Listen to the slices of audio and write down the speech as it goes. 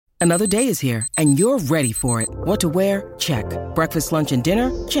Another day is here, and you're ready for it. What to wear? Check. Breakfast, lunch, and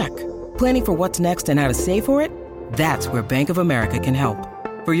dinner? Check. Planning for what's next and how to save for it? That's where Bank of America can help.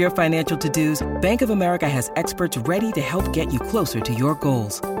 For your financial to-dos, Bank of America has experts ready to help get you closer to your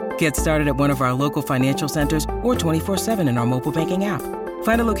goals. Get started at one of our local financial centers or 24/7 in our mobile banking app.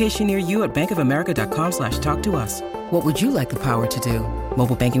 Find a location near you at bankofamerica.com/talktous. What would you like the power to do?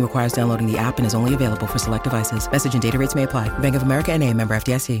 Mobile banking requires downloading the app and is only available for select devices. Message and data rates may apply. Bank of America N.A., member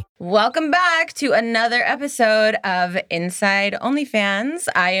FDIC. Welcome back to another episode of Inside OnlyFans.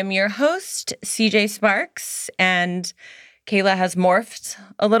 I am your host, CJ Sparks, and Kayla has morphed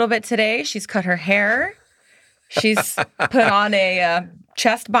a little bit today. She's cut her hair. She's put on a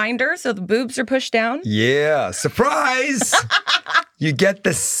chest binder so the boobs are pushed down. Yeah, surprise! You get the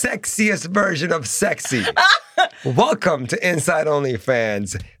sexiest version of sexy. Welcome to Inside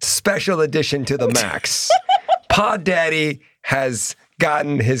OnlyFans, special edition to the max. Pod Daddy has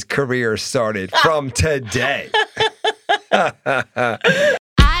gotten his career started from today. I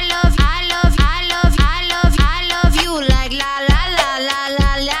love you like la la la la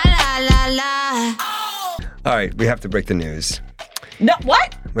la la la la. All right, we have to break the news. No,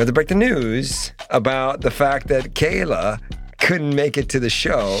 what? We have to break the news about the fact that Kayla couldn't make it to the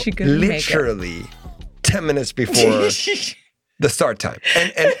show She couldn't make it. literally 10 minutes before the start time.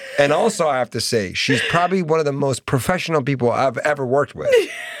 And also I have to say, she's probably one of the most professional people I've ever worked with.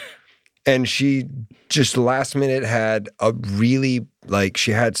 And she just last minute had a really, like,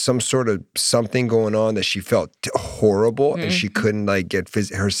 she had some sort of something going on that she felt horrible and she couldn't, like, get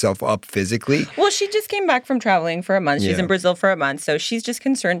herself up physically. Well, she just came back from traveling for a month. She's Yeah. in Brazil for a month, so she's just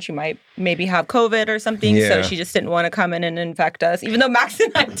concerned she might maybe have COVID or something, so Yeah. she just didn't want to come in and infect us, even though Max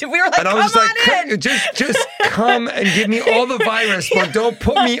and I did. We were like, And I was come just on in. just come and give me all the virus, but don't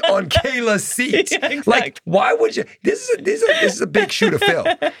put me on Kayla's seat. Yeah, exactly. Like, why would you? This is a big shoe to fill,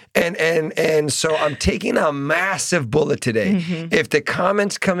 and so I'm taking a massive bullet today. Mm-hmm. If the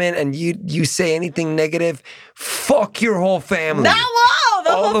comments come in and you say anything negative, fuck your whole family. No, whoa, the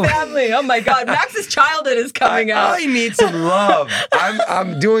All whole the- family. Oh my God, Max's childhood is coming out. I need some love.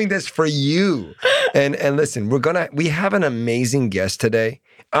 I'm doing this for you. And listen, we have an amazing guest today.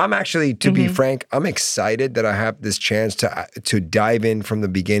 I'm actually, to be frank, I'm excited that I have this chance to dive in from the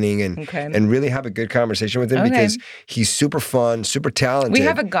beginning and really have a good conversation with him because he's super fun, super talented. We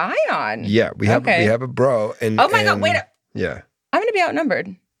have a guy on. Yeah, we have a bro. And Oh my God, wait. Yeah. I'm going to be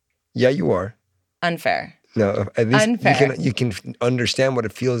outnumbered. Yeah, you are. Unfair. No, at least Unfair. you can understand what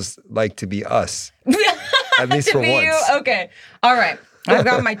it feels like to be us. At least To for be once. you? Okay. All right. I've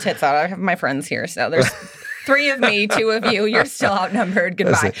got my tits out. I have my friends here. So there's 3 of me, 2 of you. You're still outnumbered.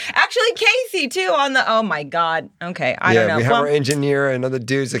 Goodbye. Listen. Actually, Casey, too, on the... Oh, my God. Okay. I don't know. We have Well, our engineer and other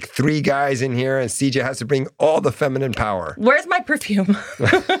dudes, like 3 guys in here, and CJ has to bring all the feminine power. where's my perfume?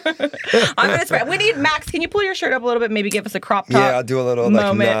 I'm going to spray. We need... Max, can you pull your shirt up a little bit? Maybe give us a crop top Yeah, I'll do a little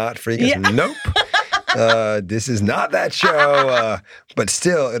moment. like not freak. Yeah. Nope. This is not that show, but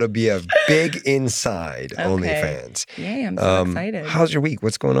still, it'll be a big inside OnlyFans. Yay, I'm so excited. How's your week?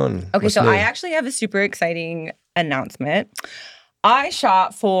 What's going on? Okay, What's so new? I actually have a super exciting announcement. I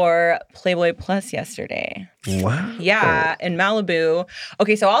shot for Playboy Plus yesterday. Wow. Yeah, in Malibu.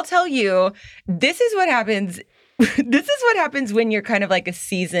 Okay, so I'll tell you, this is what happens. This is what happens when you're kind of like a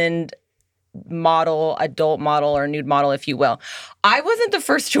seasoned model, adult model, or nude model, if you will. I wasn't the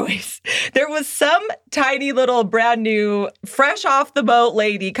first choice. There was some tiny little brand new, fresh off the boat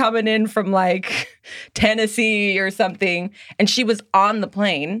lady coming in from like Tennessee or something. And she was on the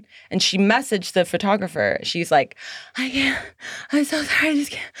plane and she messaged the photographer. She's like, I'm so sorry.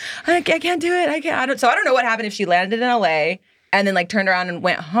 I can't do it. So I don't know what happened if she landed in LA and then like turned around and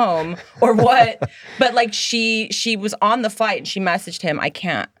went home or what. But like she was on the flight and she messaged him,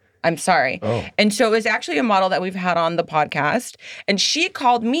 I'm sorry. Oh. And so it was actually a model that we've had on the podcast. And she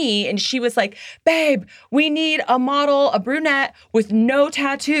called me and she was like, babe, we need a model, a brunette with no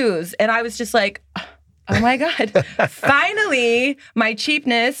tattoos. And I was just like, oh my God, finally, my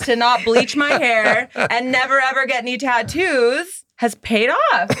cheapness to not bleach my hair and never ever get any tattoos has paid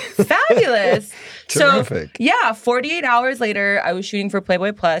off. Fabulous. Terrific. So yeah, 48 hours later, I was shooting for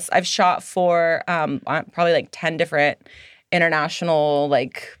Playboy Plus. I've shot for probably like 10 different international,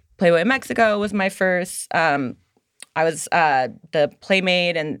 like Playboy Mexico was my first. I was the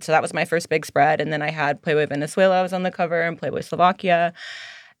Playmate, and so that was my first big spread. And then I had Playboy Venezuela, I was on the cover, and Playboy Slovakia.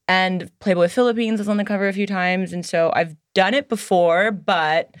 And Playboy Philippines was on the cover a few times. And so I've done it before,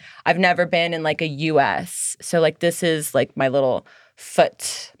 but I've never been in like a US. So like this is like my little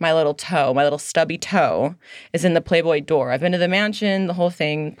foot, my little toe, my little stubby toe is in the Playboy door. I've been to the mansion, the whole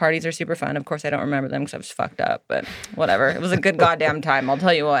thing. Parties are super fun. Of course, I don't remember them because I was fucked up, but whatever. It was a good goddamn time. I'll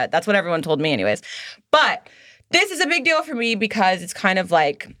tell you what. That's what everyone told me anyways. But this is a big deal for me because it's kind of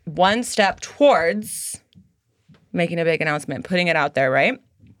like one step towards making a big announcement, putting it out there, right?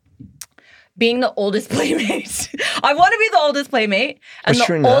 Being the oldest playmate. I want to be the oldest playmate. And But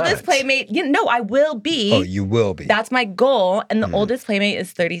the you're oldest not. playmate, no, I will be. Oh, you will be. That's my goal. And the oldest playmate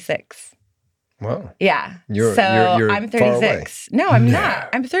is 36. Wow. Yeah. You're I'm far away. 36. No, I'm not.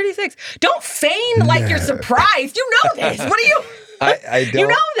 I'm 36. Don't feign like you're surprised. You know this. What are you? I don't. You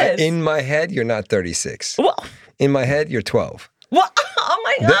know this. In my head, you're not 36. Well, In my head, you're 12. oh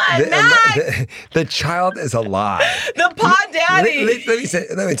my God, Max. The child is alive. The pod daddy.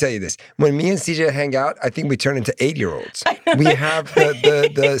 Let me tell you this. When me and CJ hang out, I think we turn into 8-year-olds. We have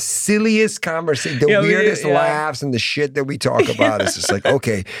the silliest conversation, the weirdest laughs and the shit that we talk about. It's just like,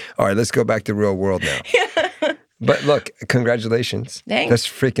 okay, all right, let's go back to real world now. But look, congratulations. Thanks. That's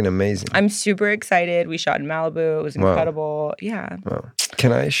freaking amazing. I'm super excited. We shot in Malibu. It was incredible. Yeah. Wow.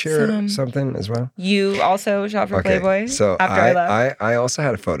 Can I share something as well? You also shot for Playboy So after I left? I also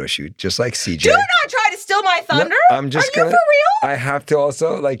had a photo shoot, just like CJ. Do not try to steal my thunder. I'm just Are you gonna. for real? I have to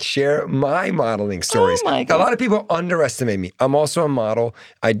also like share my modeling stories. Oh my God. A lot of people underestimate me. I'm also a model.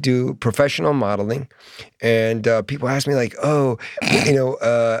 I do professional modeling, and people ask me like, "Oh,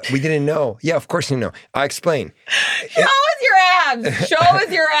 we didn't know." Yeah, of course you know. I explain. Show us your abs. Show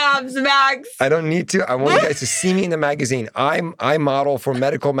us your abs, Max. I don't need to. I want you guys to see me in the magazine. I model for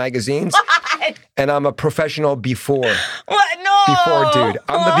medical magazines, What? and I'm a professional before. What? No. Before, dude.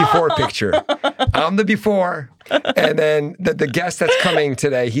 I'm the before picture. I'm the before. And then the guest that's coming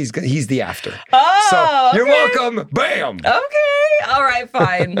today, he's the after. Oh, so you're okay. welcome. Bam. Okay. All right,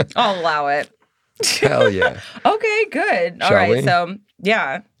 fine. I'll allow it. Hell yeah. Okay, good. All Shall right. we? So,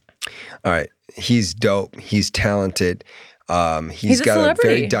 yeah. All right. He's dope. He's talented. He's a got a celebrity.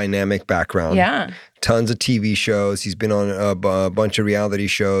 very dynamic background. Yeah. Tons of TV shows. He's been on a bunch of reality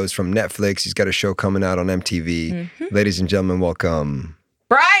shows from Netflix. He's got a show coming out on MTV. Mm-hmm. Ladies and gentlemen, welcome.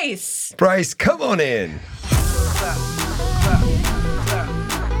 Bryce. Bryce, come on in.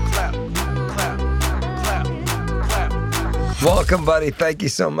 Welcome, buddy. Thank you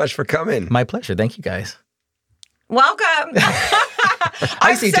so much for coming. My pleasure. Thank you, guys. Welcome.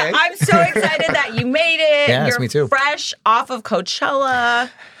 I'm so, CJ. I'm so excited that you made it. Yes, You're me too. fresh off of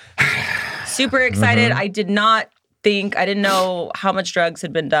Coachella. Super excited. I didn't know how much drugs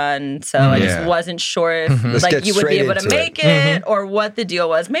had been done, so I just Yeah. wasn't sure if Let's like get you would be straight able to into make it or what the deal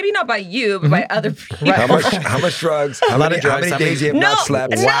was. Maybe not by you, but by other people. How much drugs? How lot many, of drugs. How How many days many- you have No, not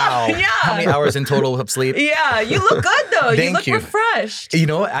slept? no. Wow. Yeah. How many hours in total of sleep? Yeah, you look good though. You Thank look you. refreshed. You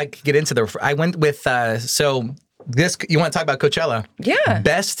know what? I could get into I went with, so this, you want to talk about Coachella? Yeah.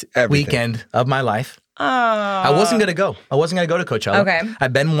 Best Everything. weekend of my life. Oh. I wasn't going to go. I wasn't going to go to Coachella. Okay.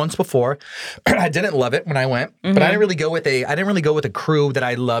 I've been once before. I didn't love it when I went, but I didn't really go with a crew that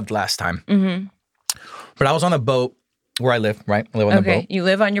I loved last time. Mm-hmm. But I was on a boat where I live, right? I live on the Okay, boat. you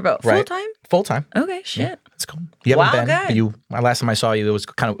live on your boat full Right. time? Full time. Okay, shit. It's cool. You haven't Wow, been. good. But last time I saw you,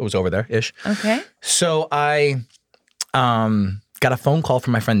 it was over there-ish. Okay. So I got a phone call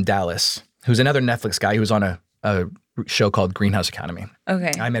from my friend Dallas, who's another Netflix guy who was on a show called Greenhouse Academy.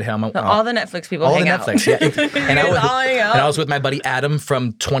 Okay. I met him. All the Netflix people all hang the out. Netflix, yeah. And All hang out. I was with my buddy Adam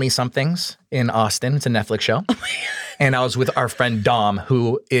from 20 Somethings in Austin. It's a Netflix show. And I was with our friend Dom,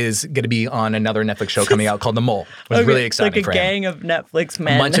 who is going to be on another Netflix show coming out called The Mole. It was really exciting like for a him. gang of Netflix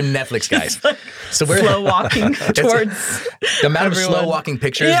men. A bunch of Netflix guys. So we're slow walking towards the amount of everyone. slow walking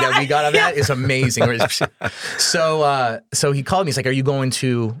pictures that we got of that is amazing. So he called me. He's like, "Are you going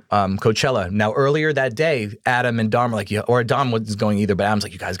to Coachella?" Now earlier that day, Adam and Dom were like, "Yeah," or Dom wasn't going either, but Adam's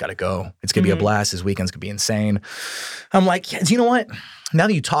like, "You guys got to go. It's gonna be a blast. This weekend's gonna be insane." I'm like, "Yeah, you know what? Now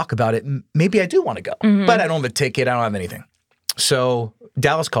that you talk about it, maybe I do want to go, but I don't have a ticket. I don't have anything." So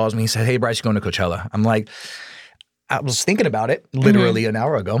Dallas calls me. He said, "Hey, Bryce, you going to Coachella?" I'm like, I was thinking about it literally an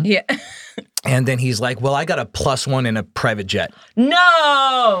hour ago. Yeah. And then he's like, "Well, I got a +1 in a private jet."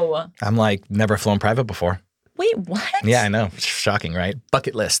 No. I'm like, never flown private before. Wait, what? Yeah, I know. It's shocking, right?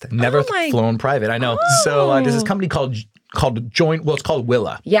 Bucket list. Never my- flown private. I know. So there's this company called Joint. Well, it's called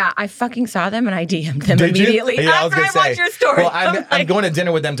Willa. Yeah, I fucking saw them and I DM'd them Did you? immediately Yeah, I was after gonna I say. watched your story. Well, I'm like, going to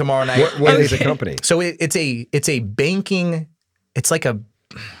dinner with them tomorrow night. What is the company? So it's a banking. It's like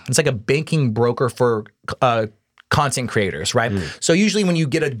a banking broker for content creators, right? So usually when you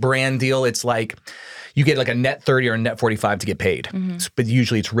get a brand deal, it's like you get like a net 30 or a net 45 to get paid. But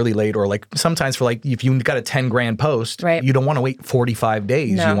usually it's really late, or like sometimes for like if you got a 10 grand post, Right. you don't want to wait 45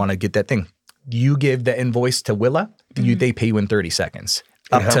 days. No. You want to get that thing. You give the invoice to Willa, they pay you in 30 seconds.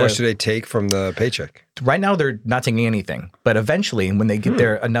 And how much do they take from the paycheck? Right now, they're not taking anything. But eventually, when they get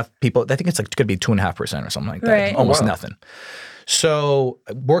there, enough people, I think it's like going to be 2.5% or something like that. Right. Almost Wow. nothing. So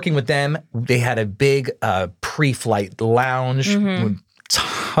working with them, they had a big pre-flight lounge with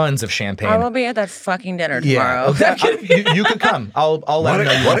tons of champagne. I will be at that fucking dinner tomorrow. Yeah. You could come. I'll let them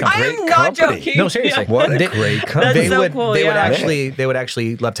know you what can a come. I am great not company. joking. No, seriously. What a great company. That's so cool, They would yeah.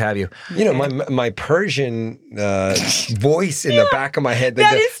 actually love to have you. You know, my Persian voice in the back of my head.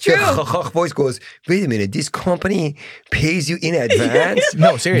 That is true. The voice goes, wait a minute, this company pays you in advance?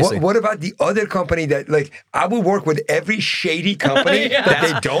 No, seriously. What about the other company that, like, I would work with every shady company that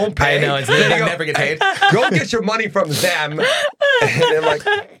they don't pay? I know, it's- Then they go, never get paid. Go get your money from them. And they're like,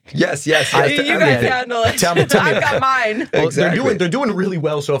 yes. You guys everything. handle it. Tell me. I've got mine. Well, Exactly. they're doing really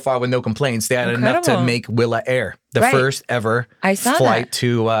well so far with no complaints. They had enough to Incredible. make Willa Air the Right. first ever I saw flight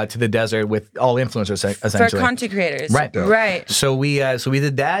to the desert with all influencers For essentially. content creators. Right. Right. So we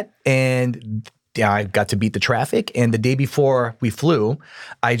did that, and I got to beat the traffic. And the day before we flew,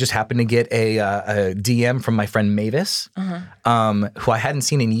 I just happened to get a DM from my friend Mavis, who I hadn't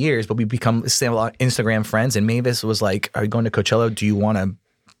seen in years, but we become Instagram friends. And Mavis was like, "Are you going to Coachella? Do you want a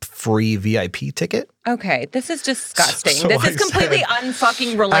free VIP ticket?" Okay, this is disgusting. So this I is completely said-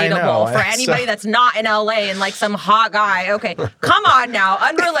 unfucking I know, relatable for I- anybody so- that's not in LA and like some hot guy. Okay, come on now,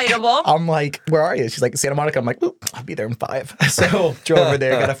 unrelatable. I'm like, "Where are you?" She's like, "Santa Monica." I'm like, "Oop, I'll be there in 5. So drove over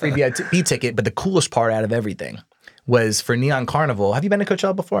there, got a free VIP ticket. But the coolest part out of everything was for Neon Carnival. Have you been to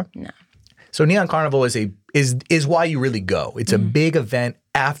Coachella before? No. So Neon Carnival is why you really go. It's a big event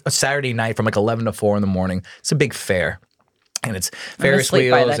a Saturday night from like 11 to 4 in the morning. It's a big fair. And it's Ferris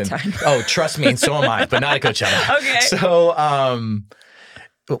sleep by wheels that and time. oh, trust me, and so am I, but not at Coachella. Okay. So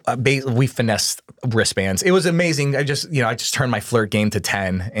we finessed wristbands. It was amazing. I just turned my flirt game to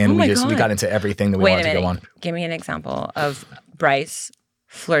 10, and Oh my we God. got into everything that we Wait a wanted to minute. go on. Give me an example of Bryce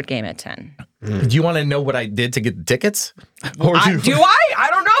flirt game at 10. Do you want to know what I did to get the tickets? Or Do I? I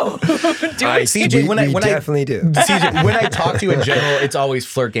don't know. Do I? CJ, We definitely do. CJ, when I talk to you in general, it's always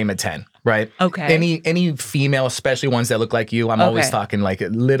flirt game at 10, right? Okay. Any female, especially ones that look like you, I'm always Okay. talking like a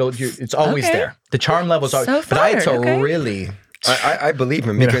little. It's always Okay. there. The charm levels are. So but I had to flattered, okay. really. I believe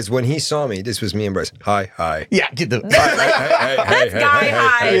him because when he saw me, this was me and Bryce. Hi. Yeah, get the. That's guy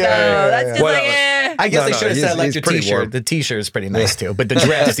high, though. That's just Well, like, eh. I guess No, they no, should have he's- said like he's the pretty t-shirt. warm. The t-shirt is pretty nice too, but the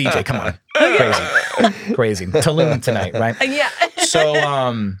dress, CJ, come on, crazy. Tulum tonight, right? Yeah. So,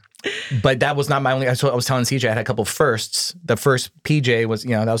 but that was not my only. I was telling CJ I had a couple firsts. The first PJ was,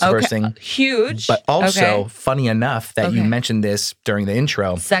 that was the first thing. Huge. But also, Okay. funny enough that you Okay. mentioned this during the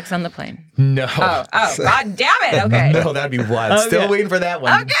intro. Sex on the plane. No. Oh, God damn it. Okay. No, that'd be wild. Still waiting for that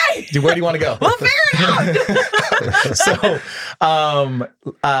one. Okay. Where do you want to go? We'll figure it out. So,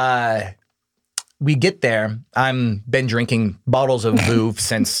 we get there. I'm been drinking bottles of Vouv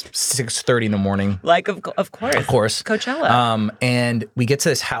since 6:30 in the morning. Like, of course. Of course. Coachella. And we get to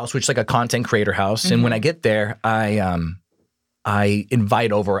this house, which is like a content creator house. And when I get there, I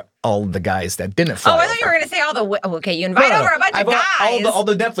invite over all the guys that didn't fly. Oh, I thought you were going to say all the... okay, you invite over a bunch of guys. All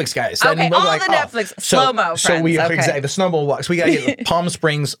the Netflix guys. Okay, And we're all the Netflix slow-mo So we friends, okay. exactly the snowball walks. We got to get Palm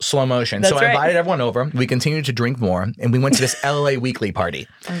Springs slow motion. So That's I right. invited everyone over. We continued to drink more, and we went to this LA Weekly party.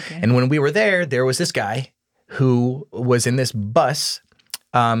 Okay. And when we were there was this guy who was in this bus.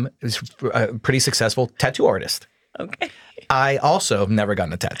 He was a pretty successful tattoo artist. Okay. I also have never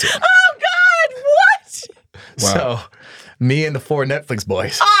gotten a tattoo. Oh, God. What? So, me and the 4 Netflix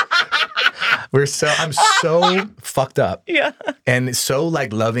boys, I'm so fucked up, Yeah. and so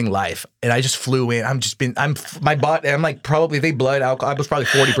like loving life, and I just flew in. My body. I'm like probably blood alcohol. I was probably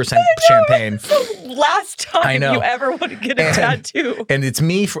 40% champagne. Last time I know. you ever want to get a tattoo. And it's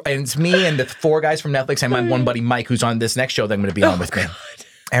me, and the 4 guys from Netflix, and my one buddy Mike, who's on this next show that I'm going to be on with me.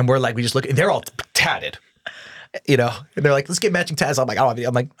 And we're like, we just look. They're all tatted. And they're like, let's get matching tats. I'm like, all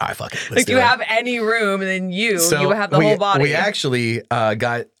right, fuck it. Let's Like, do you it. have any room, and then you So have the whole body. We actually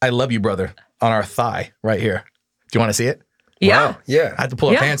got "I Love You, Brother" on our thigh right here. Do you want to see it? Yeah. Wow. Yeah. I had to pull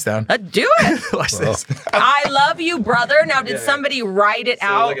our pants down. Do it. Watch this. I love you, brother. Now, did somebody write it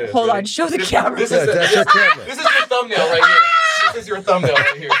out? look at this, Hold ready? on. Show the camera. Yeah, that's your camera. This is your thumbnail right here. This is your thumbnail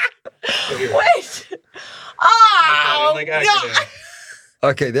right here. Wait. Oh, Like, no.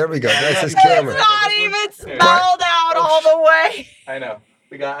 Okay, there we go. That's his It's camera. not even spelled out all the way. I know.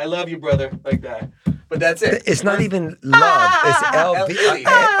 We got "I love you, brother" like that. But that's it. It's not even love. It's LV.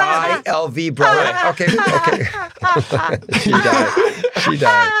 ILV, brother. Okay. She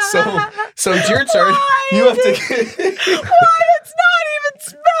died. So it's your turn. You have to. Why? It's not even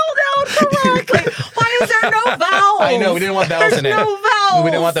spelled out correctly. Why is there no vowels? I know we didn't want vowels in it. There's no vowels.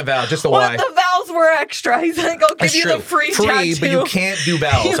 We didn't want the vowel, just the What Y. if the vowels were extra. He's like, I'll give That's you true. the free tattoo. but you can't do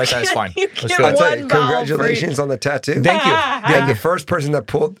vowels. I said, it's fine. You Let's get do I'll it. tell you, one vowel congratulations on the tattoo. Thank you. And the first person that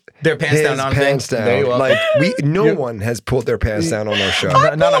pulled Their pants his down on pants thing. There you down, are. like no one has pulled their pants down on our show.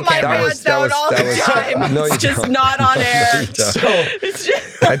 Not on my camera. pants down all the time. No, you It's just don't. not on air. You don't. So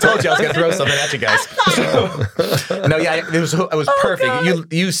I told you I was gonna throw something at you guys. No, yeah, it was perfect.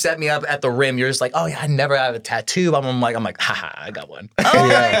 God. You set me up at the rim. You're just like, oh yeah, I never have a tattoo. I'm like, haha, I got one. Oh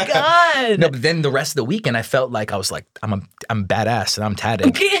my God. No, but then the rest of the weekend, I felt like I was like, I'm badass and I'm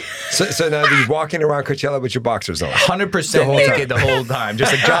tatted. So now you're walking around Coachella with your boxers on. 100% whole naked the whole time,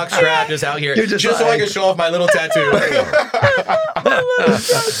 just a jock strap, just out here, You're just so I like- can show off my little tattoo.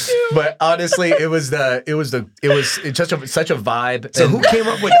 But honestly, it was such a vibe. So And- who came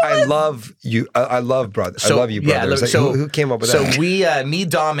up with "I love you"? I love brother. I love you, brother. look, Like, who came up with so that? we, me,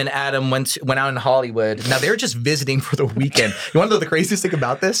 Dom, and Adam went out in Hollywood. Now they were just visiting for the weekend. You want to know the craziest thing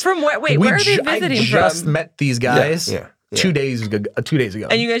about this? From where? Wait, where are they visiting I just from? met these guys Yeah. 2 days ago. 2 days ago.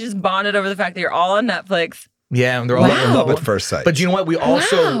 And you guys just bonded over the fact that you're all on Netflix. Yeah, and they're all Love at first sight. But you know what? We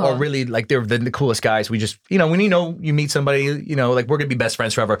also Wow. are really like they're the coolest guys. We just when you meet somebody, like we're gonna be best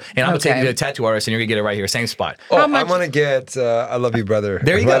friends forever. And I'm gonna take Okay. you to a tattoo artist, and you're gonna get it right here, same spot. I much- want to get "I love you, brother."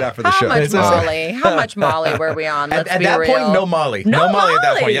 There you right go. after the How show. much It's awesome. Molly? How much Molly were we on? Let's At be that real. point, no Molly, No Molly at that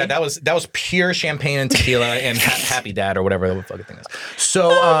Molly. point. Yeah, that was pure champagne and tequila and Happy Dad or whatever the fucking thing is. So,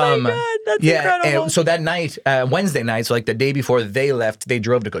 Oh my God, that's incredible. And so that night, Wednesday night, so like the day before they left, they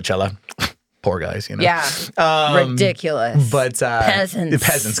drove to Coachella. Poor guys, Yeah. Ridiculous. But Peasants. the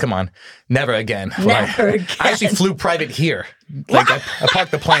peasants, come on, never again. Never again. I actually flew private here. Like I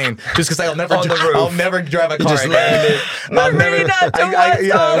parked the plane just because I'll never drive a car just again. landed. I'll Marina never. to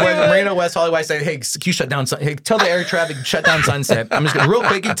West Hollywood. Marina West Hollywood. I say, hey, can you shut down? Hey, tell the air traffic shut down Sunset. I'm just gonna real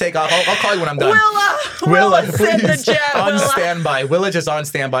quick. You take off. I'll call you when I'm done. Willa, send the please, jet. on Willa. standby. Willa just on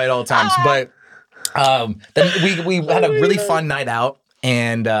standby at all times. But then we had a really fun night out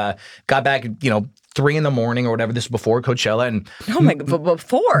and got back. 3 a.m. or whatever. This was before Coachella and Oh my God,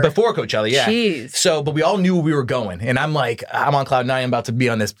 before Coachella, yeah. Jeez. So, but we all knew we were going, and I'm like, I'm on cloud 9, I'm about to be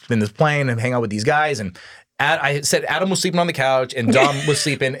in this plane and hang out with these guys. And I said Adam was sleeping on the couch and Dom was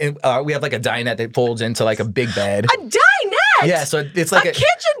sleeping. And, we have like a dinette that folds into like a big bed. a dinette. Yeah, so it's like a kitchen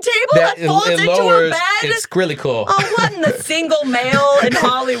table that folds into a bed. It's really cool. Oh, what in the single male in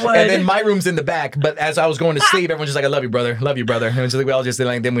Hollywood? And then my room's in the back, but as I was going to sleep, everyone's just like, I love you, brother. Love you, brother. And it's like, we all just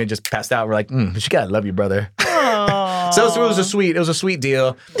like, then we just passed out. We're like, she gotta love you, brother. So it was a sweet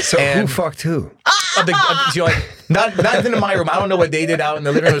deal. So who fucked who? Not in my room. I don't know what they did out in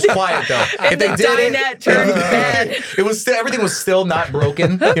the living room. It was quiet though. If they did dinette turned bed. it was still, everything was still not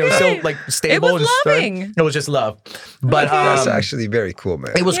broken. Still like stable. It was and loving. It was just love. But That's actually very cool,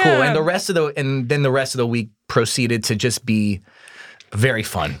 man. it was cool. Yeah. And then the rest of the week proceeded to just be very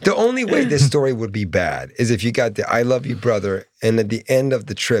fun. The only way this story would be bad is if you got the "I love you, brother," and at the end of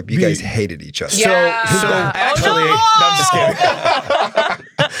the trip, you guys hated each other. Yeah. So actually, no! I'm just kidding.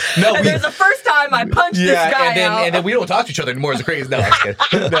 No, And there's the first time I punched this guy out. and then we don't talk to each other anymore. It's crazy. No, I'm just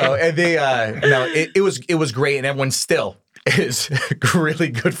kidding. No, and they it was great, and everyone still is really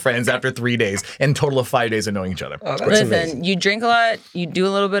good friends after 3 days and total of 5 days of knowing each other. Oh, that's Listen, amazing. you drink a lot, you do a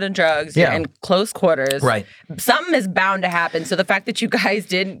little bit of drugs, you're Yeah. in close quarters. Right. Something is bound to happen. So the fact that you guys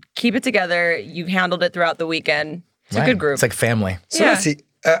did keep it together, you handled it throughout the weekend. It's a Right. good group. It's like family. So Yeah. let's see.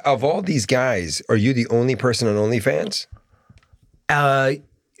 Of all these guys, are you the only person on OnlyFans?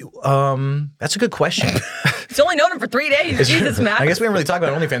 That's a good question. He's only known him for 3 days. Jesus, Matt. I guess we didn't really talk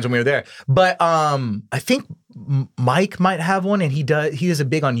about OnlyFans when we were there, but I think Mike might have one, and he is a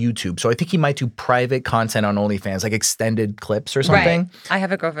big on YouTube, so I think he might do private content on OnlyFans, like extended clips or something. Right. I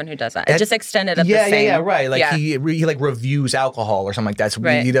have a girlfriend who does that. It just extended at Yeah, the same. yeah, right. Like yeah. he like reviews alcohol or something like that. So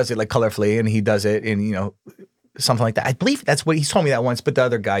Right. he does it like colorfully, and he does it in something like that. I believe that's what he's told me that once, but the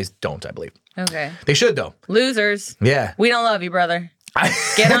other guys don't. I believe Okay. they should though. Losers. Yeah. We don't love you, brother.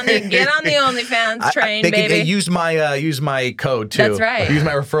 Get on the OnlyFans train, they baby. Can use my code too. That's right. Use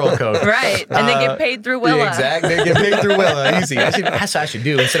my referral code. Right. And they get paid through Willa. Yeah, exactly. They get paid through Willa. Easy. That's what I should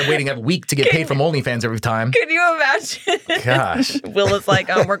do instead of waiting a week to get paid from OnlyFans every time. Can you imagine? Gosh. Willa's like,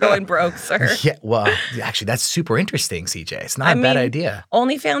 we're going broke, sir. Yeah. Well, actually, that's super interesting, CJ. It's not a bad idea.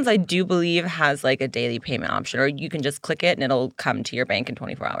 OnlyFans, I do believe, has like a daily payment option, or you can just click it and it'll come to your bank in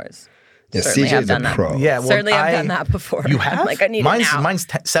 24 hours. Yeah, Certainly have CJ's done a that. pro. Yeah. Well, Certainly, I've done that before. You have? Like, I need mine's, it now. Mine's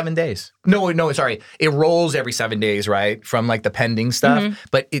 7 days. No, sorry. It rolls every 7 days, right? From like the pending stuff.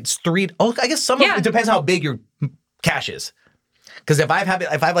 But it's 3. Oh, I guess some of it depends how big your cash is. Because if I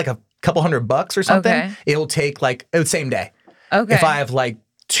have like a couple $100 or something, Okay. it'll take like same day. Okay. If I have like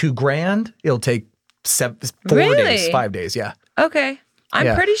 $2,000, it'll take 4 Really? days, 5 days. Yeah. Okay. I'm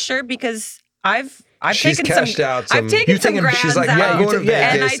Yeah. pretty sure because She's taken cashed some. out some. I've taken some grands She's like, out. yeah, I'm going to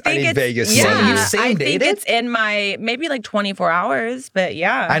Yeah. Vegas. And I think need it's Vegas yeah. money. You same I think dated? it's in my maybe like 24 hours, but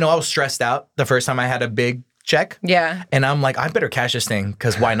yeah. I know I was stressed out the first time I had a big check. Yeah. And I'm like, I better cash this thing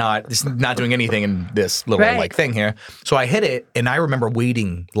because why not? It's not doing anything in this little Right. like thing here. So I hit it, and I remember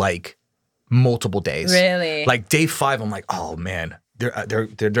waiting like multiple days. Really? Like day 5, I'm like, oh man, they're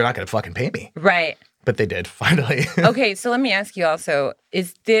not gonna fucking pay me, Right. but they did finally. Okay, so let me ask you also: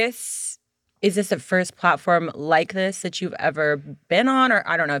 Is this the first platform like this that you've ever been on, or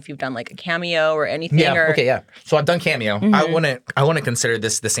I don't know if you've done like a Cameo or anything? Yeah. Or... Okay. Yeah. So I've done Cameo. Mm-hmm. I wouldn't consider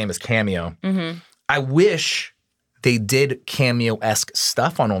this the same as Cameo. I wish they did Cameo-esque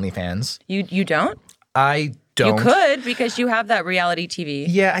stuff on OnlyFans. You don't? I don't. You could because you have that reality TV.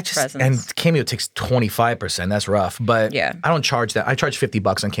 Yeah, I just presence. and Cameo takes 25%. That's rough, but Yeah. I don't charge that. I charge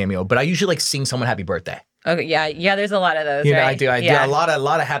 $50 on Cameo, but I usually like sing someone happy birthday. Okay, yeah. There's a lot of those. You know, right? I do Yeah. a lot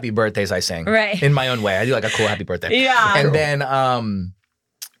of happy birthdays. I sing Right. in my own way. I do like a cool happy birthday. Yeah. and then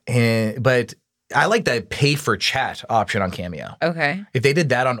but I like the pay for chat option on Cameo. Okay. If they did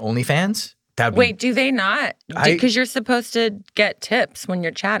that on OnlyFans, that'd be Wait, do they not? Because you're supposed to get tips when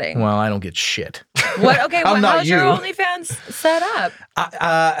you're chatting. Well, I don't get shit. What? Okay. I'm not how's your you. OnlyFans set up?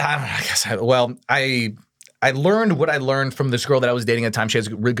 I guess. I learned what I learned from this girl that I was dating at the time. She has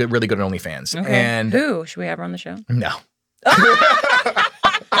really good at OnlyFans. Okay. And Who should we have her on the show? no.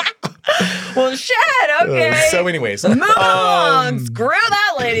 Well, shit. Okay. So, anyways, Move on. Screw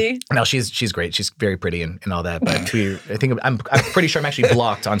that lady. no, she's great. She's very pretty and all that. But I'm pretty sure I'm actually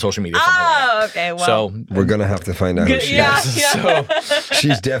blocked on social media. From her. Oh, okay. Well. So We're going to have to find out who she yeah. is. Yeah. so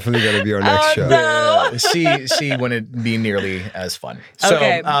She's definitely going to be our next show. no. she wouldn't be nearly as fun. So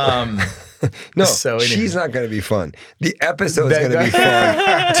Okay. No, So anyway. she's not going to be fun. The episode's going to be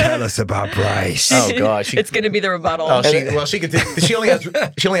fun. Tell us about Bryce. oh god, she It's going to be the rebuttal. oh, she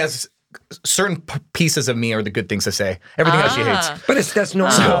only has certain pieces of me are the good things to say. Everything else she hates. But that's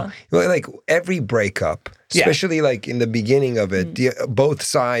normal. Like every breakup, Yeah. especially like in the beginning of it, both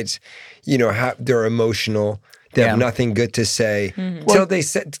sides, they're emotional. They have Yeah. nothing good to say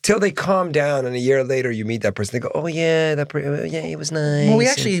till they calm down, and a year later you meet that person. They go, "Oh yeah, it was nice." Well, we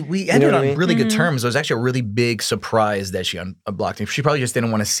know ended what I on mean? really good terms. It was actually a really big surprise that she unblocked me. She probably just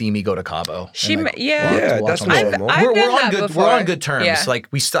didn't want to see me go to Cabo. She and, ma- like, yeah. Yeah, walk that's on the normal. I've we're done on that good. before. We're on good terms. Yeah. Like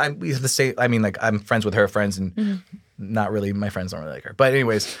we have to say. I mean, like I'm friends with her friends, and not really. My friends don't really like her. But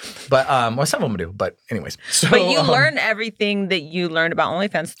anyways, well, some of them do. But anyways, so, But you learn everything that you learned about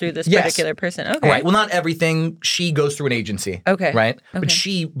OnlyFans through this Yes. particular person. Okay. Right. Well, not everything. She goes through an agency. Okay. Right. Okay. But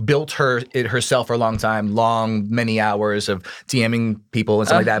she built it herself for a long time, many hours of DMing people and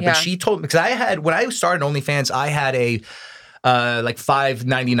stuff like that. yeah. But she told me because when I started OnlyFans, I had a like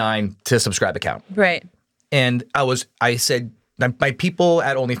 $5.99 to subscribe account, Right. and I said my people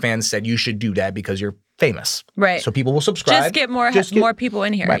at OnlyFans said you should do that because you're famous. Right. So people will subscribe. Just get more people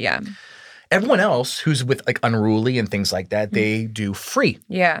in here. Right. Yeah. Everyone else who's with like Unruly and things like that, they do free.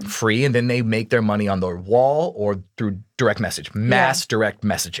 Yeah. Free, and then they make their money on their wall or through direct message, mass direct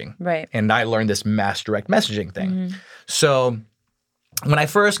messaging. Right. And I learned this mass direct messaging thing. So when I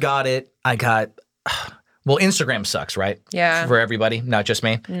first got it, I got, well, Instagram sucks, right? Yeah. For everybody, not just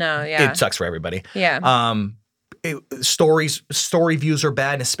me. No, yeah. It sucks for everybody. Yeah. Story views are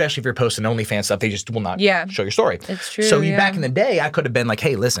bad, and especially if you're posting OnlyFans stuff, they just will not show your story. It's true, So yeah. back in the day, I could have been like,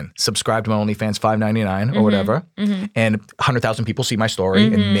 hey, listen, subscribe to my OnlyFans, $5.99 or whatever, and 100,000 people see my story,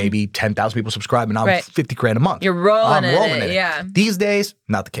 and maybe 10,000 people subscribe, and I'm Right. $50,000 a month. You're rolling I'm in rolling it, in it. yeah. These days,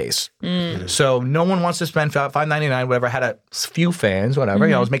 not the case. So no one wants to spend $5.99, whatever. I had a few fans, whatever.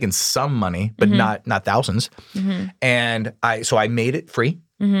 I was making some money, but not thousands. And I made it free.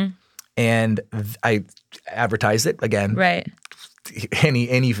 And I advertised it again. Right.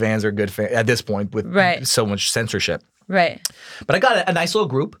 Any fans are good fans at this point with Right. so much censorship. Right. But I got a nice little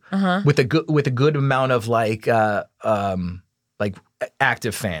group with a good amount of like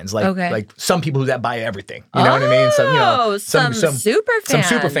active fans, like some people that buy everything. You know what I mean? Some super fans.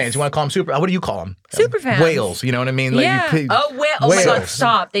 Some super fans. You want to call them super? What do you call them? Super fans. Whales. You know what I mean? Like Yeah. you Oh my God! whales.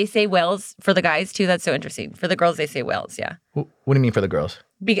 Stop. They say whales for the guys too. That's so interesting. For the girls, they say whales. Yeah. What do you mean for the girls?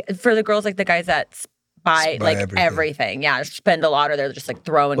 For the girls, like the guys that buy like everything. everything. Yeah, spend a lot, or they're just like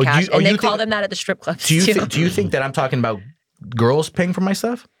throwing Oh, cash, you and they think- call them that at the strip clubs. Do you too. do you think that I'm talking about girls paying for my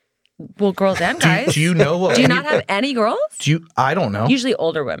stuff? Well, girls and guys. Do you know? Do you not have any girls? I don't know. Usually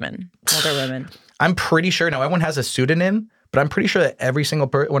older women. I'm pretty sure now everyone has a pseudonym, but I'm pretty sure that every single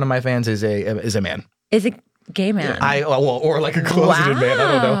one of my fans is a man. Is it gay man? Or like a closeted man.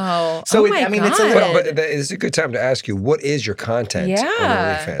 I don't know. Wow. So Oh my it's a God. little. But it's a good time to ask you, what is your content Yeah.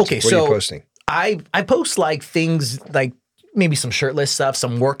 on OnlyFans? Okay, what are so you posting? I post like things like maybe some shirtless stuff,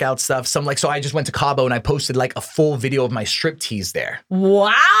 some workout stuff, so I just went to Cabo and I posted like a full video of my striptease there.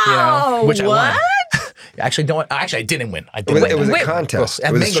 Wow. Which I won. What? Actually, I didn't win. I It didn't was, it was win. a contest. At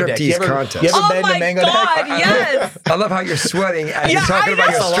It was a Mango Deck. striptease contest. You ever Oh been to my Mango God, Deck? yes. I love how you're sweating as Yeah, you're talking I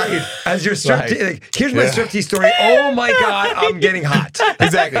about know. your striptease. Like, here's my Yeah. striptease story. Oh my God, I'm getting hot.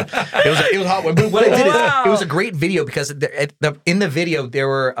 Exactly. It was hot. But what I did Wow. is it was a great video because in the video there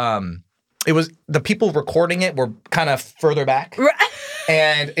were it was the people recording it were kind of further back.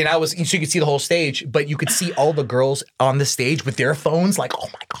 And I was so you could see the whole stage, but you could see all the girls on the stage with their phones, like, oh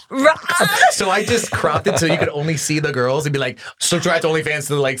my God. So I just cropped it so you could only see the girls and be like, subscribe to OnlyFans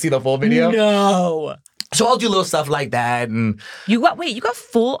to like see the full video. No. So I'll do little stuff like that. And You got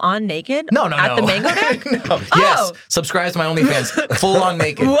full on naked? no. At the Mango Deck? No. Oh. Yes. Subscribe to my OnlyFans, full on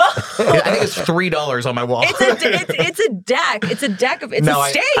naked. Whoa. I think it's $3 on my wall. It's a deck. It's a deck of. It's no, a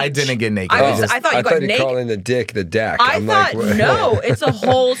stage. I didn't get naked. I thought you got naked. calling the dick the deck. I I'm thought like, no, it's a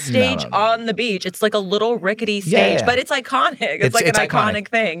whole stage no. on the beach. It's like a little rickety stage, Yeah. but it's iconic. It's like an iconic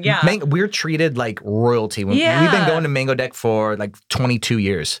thing. Yeah. We're treated like royalty. We've Yeah. been going to Mango Deck for like 22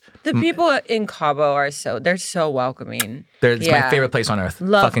 years. The people in Cabo are they're so welcoming. It's Yeah. my favorite place on earth.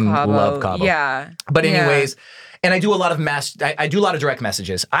 Love Fucking Cabo. love Cabo. Yeah. But Yeah. anyways, and I do a lot of I do a lot of direct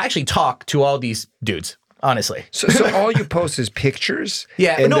messages. I actually talk to all these dudes, honestly. So all you post is pictures?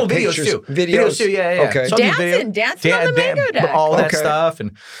 Yeah, And no, the videos pictures- too. Videos too, yeah. Okay. So I'll do Dancing on the Mango Deck. all that Okay. stuff,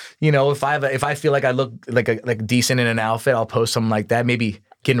 and if I feel like I look like decent in an outfit, I'll post something like that. Maybe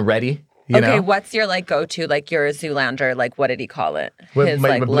getting ready. You Okay, know? what's your like go-to? Like you're a Zoolander. Like what did he call it?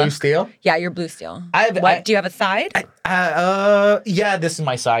 My blue look? steel? Yeah, your blue steel. I- Do you have a side? Yeah, this is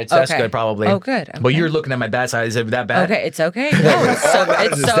my side, so that's Okay. good, probably. Oh, good. But Okay. you're looking at my bad side. Is it that bad? Okay, it's okay. No, it's so, All that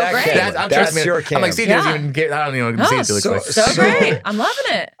it's is so that great. camera. I'm That's trying- your I'm like, cam. see, Yeah. doesn't even get. I don't even No, see it. It looks so- like. So So- great. I'm loving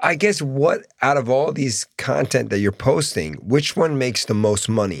it. I guess what out of all these content that you're posting, which one makes the most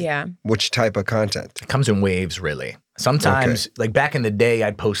money? Yeah. Which type of content? It comes in waves, really. Sometimes, like back in the day,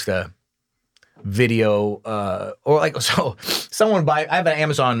 I'd post a video or like so someone I have an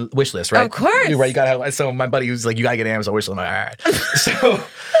Amazon wish list, right? Of course. Right, you gotta have, so my buddy was like, you gotta get an Amazon wish list. I'm like, all right.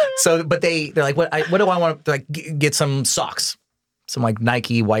 so but they're like, what do I want to like get some socks, some like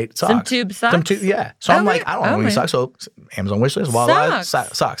Nike white socks, Some tube socks? yeah. So I'm Okay, like, I don't know any okay. socks, so Amazon wish list,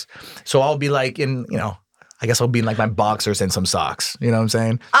 socks. So I'll be like I guess I'll be in like my boxers and some socks, you know what I'm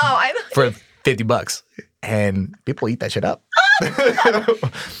saying? Oh, I For $50, and people eat that shit up.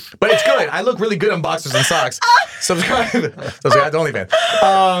 But it's good. I look really good in boxers and socks. Subscribe to OnlyFans.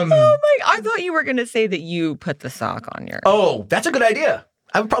 Oh my! I thought you were gonna say that you put the sock on your. Oh, that's a good idea.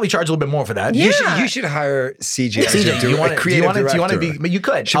 I would probably charge a little bit more for that. Yeah. You should hire CJ. CJ, do you want to be? But you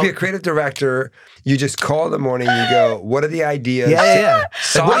could. Should be a creative director. You just call in the morning. You go, what are the ideas? Yeah.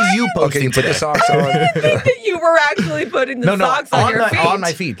 Socks? Like, what are you posting Okay, you put today? the socks on. That you were actually putting the socks on your feet. on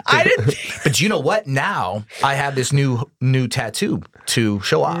my feet. I didn't. But you know what? Now I have this new tattoo to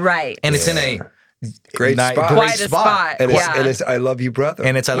show off. Right. And it's in a Great spot. Great Quite a spot. And Yeah. it's I love you, brother.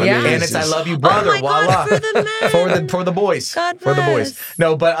 And it's I love Yeah. you, and it's I love you, brother. Oh my God, voila. for the men. for the boys. God for the boys. bless.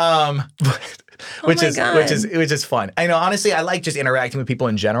 No, but which my is God. which is fun. I know honestly, I like just interacting with people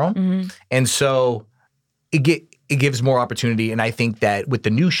in general, Mm-hmm. and so it gives more opportunity. And I think that with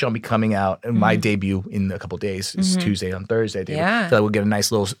the new show coming out, and my debut in a couple days is Tuesday on Thursday. Debut, Mm-hmm. Yeah. so we'll get a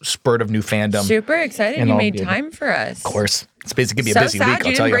nice little spurt of new fandom. Super excited And you I'll made be- time for us. Of course, it's basically gonna be So a busy sad week. you I'll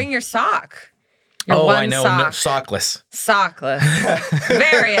didn't tell you. bring your sock. Your Oh, one I know, no, sock. sockless. Sockless.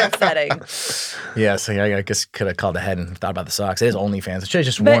 Very upsetting. Yeah, so I guess could have called ahead and thought about the socks. It is OnlyFans. I should have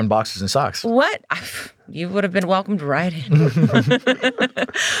just worn boxers and socks. What? You would have been welcomed right in.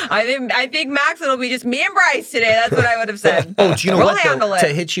 I think Max will be just me and Bryce today. That's what I would have said. Oh, do you know we'll what? handle Though, it. to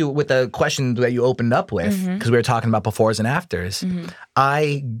hit you with the question that you opened up with, because we were talking about befores and afters.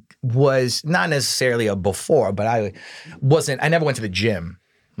 I was not necessarily a before, but I never went to the gym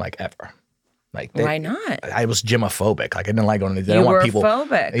like ever. Like Why not? I was gymophobic. Like I didn't like going to the gym. I You didn't were want people.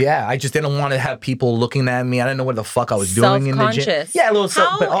 phobic. Yeah, I just didn't want to have people looking at me. I didn't know what the fuck I was doing in the gym. Self-conscious. Yeah, a little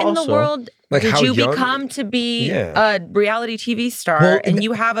self, How but also in the world Like, did how you young? become to be Yeah. a reality TV star Well, and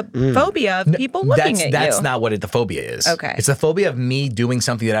you have a phobia of people looking at that's you? not what the phobia is. Okay. It's the phobia of me doing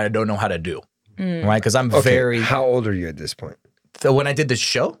something that I don't know how to do. Right? Because I'm Okay, very. How old are you at this point? So when I did the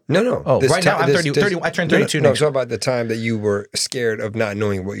show, No. Oh, This right now I'm this- 30 this- I turned no, 32 No, next so about the time that you were scared of not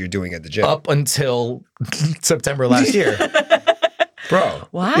knowing what you're doing at the gym. up until September last year. Bro.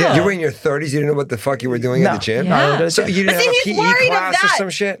 Wow. Yeah, you were in your 30s, you didn't know what the fuck you were doing at No. the gym? Yeah. So you didn't But see, have a he's PE worried of class or that. some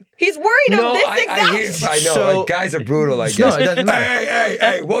shit? He's worried No, of this I exact. know. So- Guys are brutal like No, this. it doesn't matter.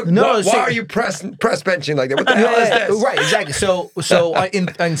 Hey, what, No, why see- are you press benching like that? What the hell is this? Right, exactly. So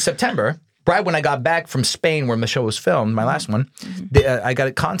in September, right when I got back from Spain, where the show was filmed, my last one, I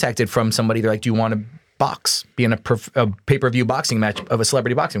got contacted from somebody. They're like, "Do you want to box? Be in a pay-per-view boxing match of a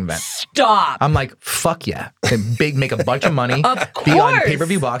celebrity boxing event?" Stop. I'm like, "Fuck yeah!" Make a bunch of money. Of Be on course.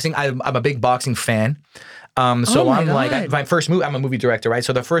 pay-per-view boxing. I'm a big boxing fan. So Oh my I'm like, God. my first movie. I'm a movie director, right?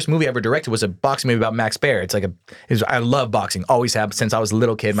 So the first movie I ever directed was a boxing movie about Max Baer. It's like I love boxing. Always have since I was a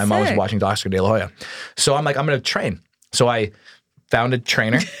little kid. My mom was Sick. watching Oscar De La Hoya. So I'm like, I'm gonna train. So I found a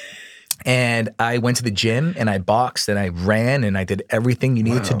trainer. And I went to the gym and I boxed and I ran and I did everything you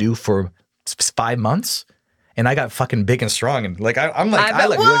needed to do for 5 months. And I got fucking big and strong and like I'm like I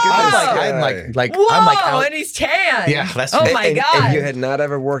bet- Whoa! Whoa, and he's tan. Yeah, that's Oh and- my and, God. and you had not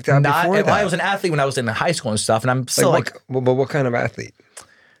ever worked out before that. I was an athlete when I was in high school and stuff, and I'm still what kind of athlete?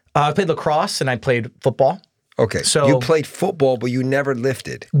 I played lacrosse and I played football. Okay, So- you played football, but you never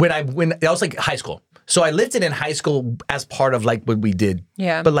lifted. When that was like high school. So I lifted in high school as part of like what we did.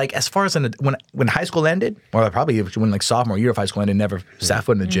 Yeah. But like as far as when high school ended, or probably when like sophomore year of high school ended, never sat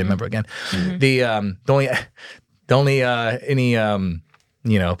foot in the gym ever again. The only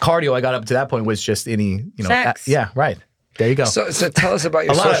cardio I got up to that point was just any Sex. yeah, right. There you go. So tell us about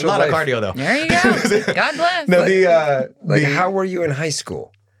your a lot social of life. cardio though. There you go. God bless. Like, how were you in high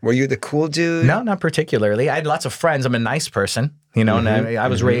school? Were you the cool dude? No, not particularly. I had lots of friends. I'm a nice person, and I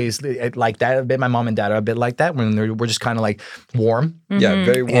was raised like that a bit. My mom and dad are a bit like that when we're just kind of like warm. Yeah,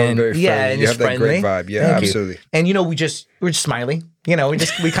 very warm, And very friendly. and you just have that great friendly. vibe. Yeah, Thank you. absolutely. And we're just smiley. We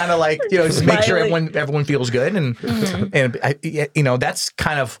kind of like just make sure Smiley. everyone feels good, and that's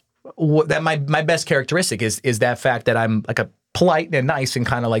kind of that my best characteristic is that fact that I'm like a polite and nice and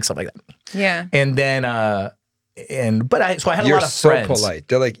kind of like stuff like that. Yeah. And then so I had You're a lot of so friends. polite.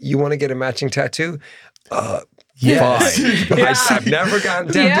 They're like, you want to get a matching tattoo? Yes. Fine. I've never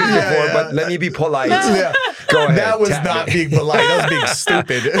gotten tattoos before, but let me be polite. Go ahead. That was tap not me. being polite. That was being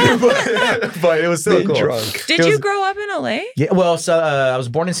stupid. but it was still Being cool. drunk. Did you grow up in LA? Yeah, well, so I was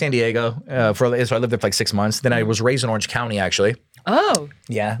born in San Diego so I lived there for like 6 months. Then I was raised in Orange County, actually. Oh.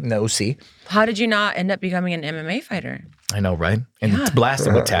 Yeah, in the OC. How did you not end up becoming an MMA fighter? I know, right? And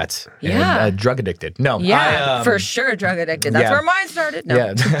blasted with tats. Yeah. And, drug addicted. No. Yeah, for sure, drug addicted. That's yeah. where mine started. No,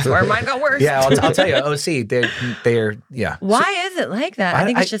 Yeah. that's where mine got worse. Yeah, I'll tell you, OC, they're yeah. Why is it like that? I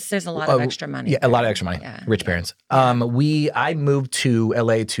think it's I- just there's a lot of extra money. Yeah, a lot of extra money. Yeah. Rich parents. I moved to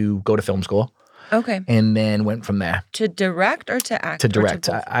LA to go to film school Okay. and then went from there. To direct or to act? To or direct.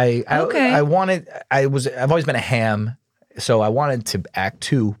 both? I've Okay. always been a ham, so I wanted to act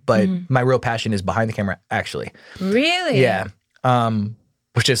too, but my real passion is behind the camera, actually. Really? Yeah.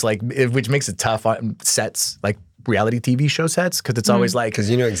 Which makes it tough on sets, like reality TV show sets, because it's always like, Because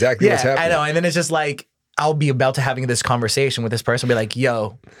you know exactly what's yeah, happening. I know. And then it's just like, I'll be about to having this conversation with this person, be like,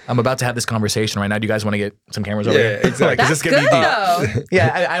 yo, I'm about to have this conversation right now. Do you guys want to get some cameras over Yeah, here? exactly. Like, is That's this gonna good be deep? though.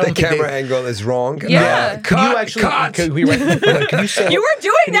 Yeah, I don't The think camera they, angle is wrong. Yeah. Can you actually, Can you say, You were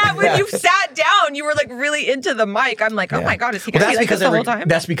doing that when you sat down. You were like really into the mic. I'm like, oh my God, is he Well, gonna be like this the whole time?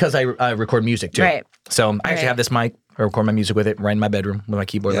 that's because I record music too. Right. So I actually Right. have this mic. I record my music with it right in my bedroom with my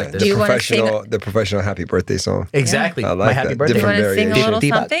keyboard like this. Do you wanna sing the professional happy birthday song. Exactly. I like my happy that. birthday. Different You wanna sing a variation. little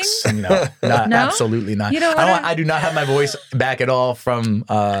D-Bucks. something? No, No? absolutely not. You don't I, wanna- I do not have my voice back at all from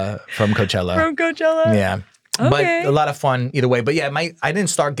Coachella. From Coachella? Yeah. Okay. But a lot of fun either way. But yeah, I didn't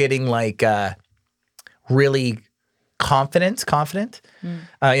start getting like really confident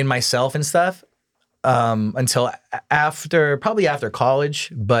in myself and stuff until probably after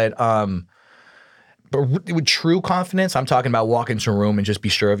college. But with true confidence, I'm talking about walk into a room and just be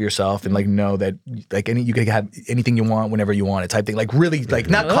sure of yourself and like know that like you can have anything you want whenever you want it type thing. Like really like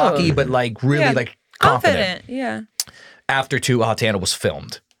not cocky, but like really Yeah. like confident. Yeah. After Too Hot to Handle was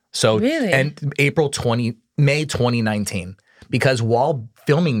filmed. So Really? and May 2019. Because while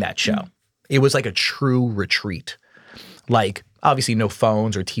filming that show, it was like a true retreat. Like obviously no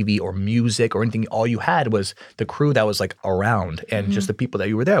phones or TV or music or anything. All you had was the crew that was like around and just the people that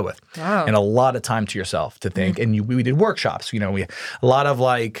you were there with. Wow. And a lot of time to yourself to think. And we did workshops. We a lot of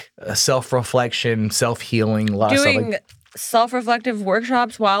like self-reflection, self-healing, a lot of stuff Doing like self-reflective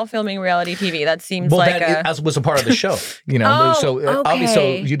workshops while filming reality TV. That seems well, like that a... was a part of the show, Oh, So obviously, so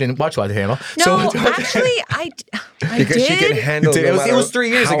okay. you didn't watch Hot to Handle. No, so, actually, I Because did. she can handle It no was- it matter was 3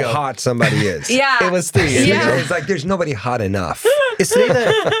 years how ago. hot somebody is. Yeah. It was 3 years Yeah. ago. It's like there's nobody hot enough. It's today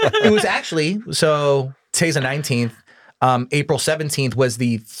it was actually, so today's the 19th. April 17th was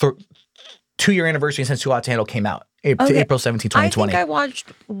the 2-year anniversary since Too Hot to Handle came out. Okay. April 17th, I 2020. think I watched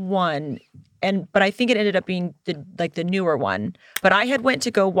one but I think it ended up being the newer one. But I had went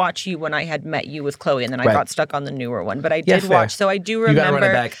to go watch you when I had met you with Chloe, and then I got stuck on the newer one. But I did fair. watch, so I do remember. You gotta run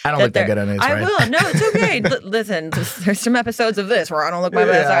it back. I don't look that good on it. I will. No, it's okay. Listen, there's some episodes of this where I don't look my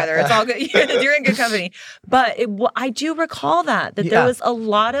best either. It's all good. You're in good company. But I do recall that there was a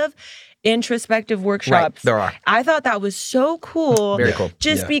lot of introspective workshops. Right, there are. I thought that was so cool. Very cool.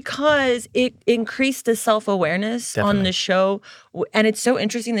 Just because it increased the self-awareness on the show. And it's so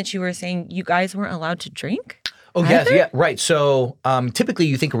interesting that you were saying you guys weren't allowed to drink. Oh, yes, yeah, right. So typically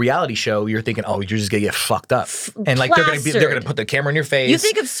you think a reality show, you're thinking, oh, you're just gonna get fucked up. And like they're gonna put the camera in your face. You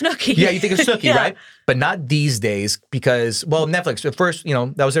think of Snooki. Yeah, you think of Snooki, right? But not these days because, well, Netflix, at first,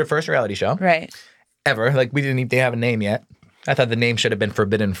 that was their first reality show. Right. Ever. Like they have a name yet. I thought the name should have been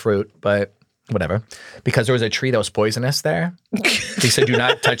Forbidden Fruit, but whatever. Because there was a tree that was poisonous there. They said, do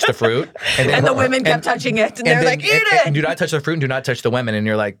not touch the fruit. And the women kept touching it. And they're like, eat it. And do not touch the fruit and do not touch the women. And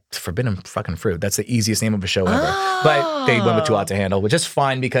you're like, forbidden fucking fruit. That's the easiest name of a show ever. But they went with Too Hot to Handle, which is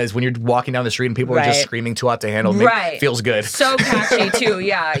fine because when you're walking down the street and people are just screaming Too Hot to Handle, it feels good. So catchy too.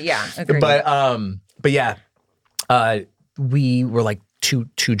 Yeah. Agreed. But yeah, we were like two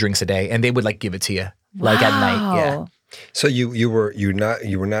drinks a day and they would like give it to you like at night. Yeah. So you were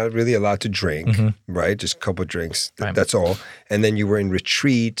not really allowed to drink, right? Just a couple of drinks. That's all. And then you were in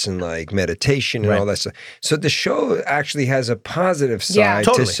retreats and like meditation and all that stuff. So the show actually has a positive side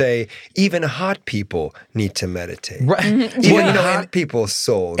to say even hot people need to meditate. Right. Even hot people's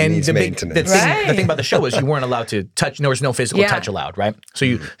soul needs maintenance. The thing about the show is you weren't allowed to touch. There was no physical touch allowed, right?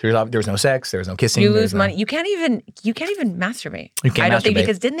 So there was no sex. There was no kissing. You lose money. You can't even masturbate. You can't I don't masturbate. think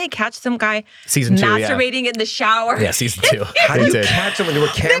because didn't they catch some guy Season 2, masturbating in the shower? Yeah, season 2. How do you catch them when there were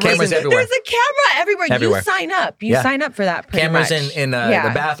cameras everywhere? There's a camera everywhere. You sign up. You sign up for that. Cameras much. in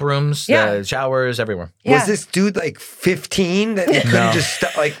the bathrooms, the showers, everywhere. Was this dude like 15 that he couldn't just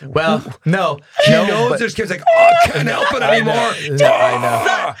stop? Like, well, no. He knows there's kids like, oh, I can't help it anymore. I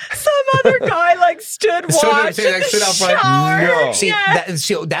know. Some other guy like stood watch in the shower. No. See,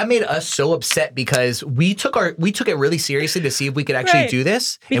 that made us so upset because we took it really seriously to see if we could actually do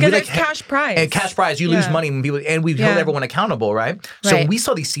this. Because it's cash prize. And cash prize, you lose money when people, and we held everyone accountable, right? So we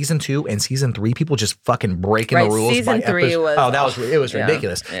saw these season 2 and season 3 people just fucking breaking the rules. Season 3 was it was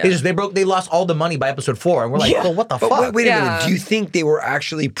ridiculous. They lost all the money by episode 4, and we're like, well, what the fuck? Wait a minute. Do you think they were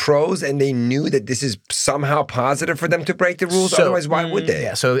actually pros and they knew that this is somehow positive for them to break the rules? Otherwise, why would they?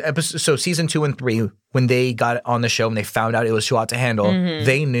 Yeah. So season 2 and 3, when they got on the show and they found out it was Too Hot to Handle,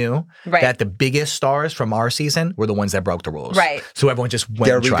 they knew that the biggest stars from our season were the ones that broke the rules. Right. So everyone just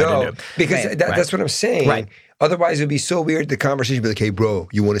went and tried to do. Because that's what I'm saying. Right. Otherwise, it would be so weird. The conversation would be like, hey, bro,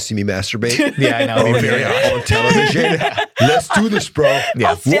 you want to see me masturbate? Yeah, I know. On television? Let's do this, bro.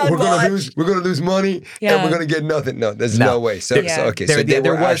 Yeah. We're gonna lose money and we're gonna get nothing. No, there's no way. So they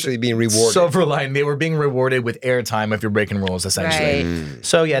were actually being rewarded. Silver line, they were being rewarded with airtime if you're breaking rules, essentially. Right.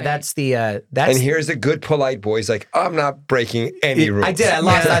 So that's the and here's a good polite boy. He's like, I'm not breaking any rules. I did. I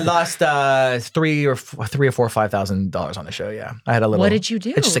lost $3,000 or $5,000 on the show. Yeah, I had a little. What did you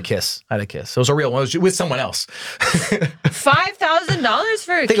do? It's just a kiss. I had a kiss. It was a real one. It was with someone else. $5,000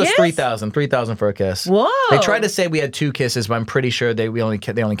 for a kiss? I think it was $3,000 for a kiss. Whoa! They tried to say we had 2 kisses, but I'm pretty sure they only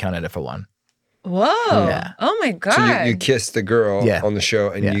counted it for 1. Whoa! Yeah. Oh my god! So you kissed the girl on the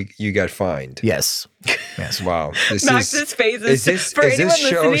show and you got fined. Yes. Wow. Max's face is this show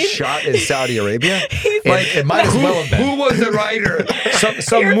listening? shot in Saudi Arabia? It might as well have been. Who was the writer? Some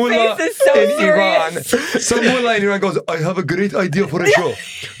Your mullah face is so in serious. Iran. Some mullah in Iran goes, I have a great idea for a show.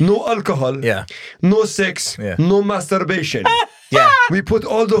 No alcohol. Yeah. No sex. Yeah. No masturbation. Yeah. We put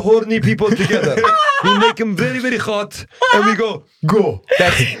all the horny people together. We make them very, very hot. And we go.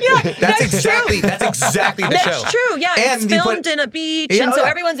 That's exactly the show. That's true. Yeah, And it's you filmed put- in a beach, Yeah, and so yeah.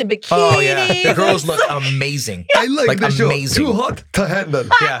 everyone's in bikinis. Oh yeah, the girls look amazing. I like the show. amazing. Too hot to handle.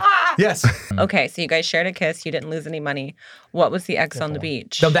 Yeah. Yes. Okay, so you guys shared a kiss. You didn't lose any money. What was the ex on the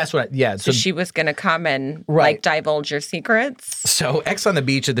beach? No, that's what. Yeah. So she was going to come and Right. like divulge your secrets. So X on the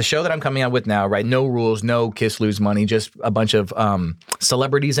Beach is the show that I'm coming out with now, right? No rules, no kiss, lose money, just a bunch of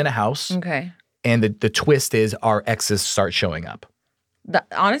celebrities in a house. Okay. And the twist is our exes start showing up.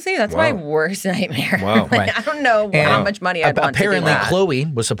 Honestly, that's my worst nightmare. Wow. Like, Right. I don't know how much money I'd want to do Apparently, that. Chloe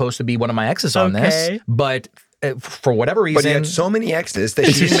was supposed to be one of my exes on this, but for whatever reason, But you had so many exes that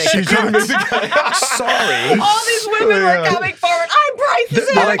she didn't make the cut. Sorry. All these women were coming forward. I'm Bryce.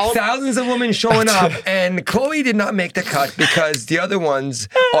 There are like thousands of women showing up, and Chloe did not make the cut because the other ones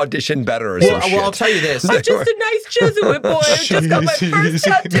auditioned better or some shit. Well, I'll tell you this. I'm just a nice Jesuit boy who just got my first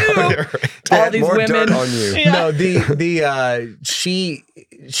tattoo. All these More women. dirt on you. Yeah. No,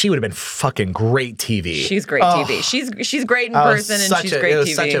 she would have been fucking great TV. She's great TV. She's great in person and she's great TV. It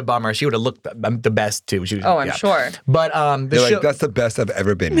was such a bummer. She would have looked the best too. She was, I'm sure. But You're like, that's the best I've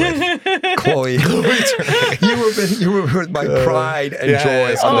ever been with. Chloe. you were my pride and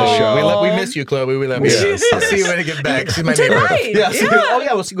joy on the show. We miss you, Chloe. We love you. Yes, I'll see you when I get back. She's my Tonight. neighbor.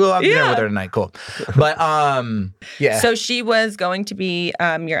 Yeah. We'll go out to dinner with her tonight. Cool. But yeah. So she was going to be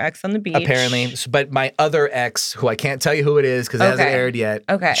your ex on the beach. Apparently. But my other ex, who I can't tell you who it is because it hasn't aired yet.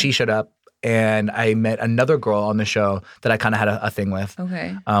 Okay. She showed up. And I met another girl on the show that I kind of had a thing with.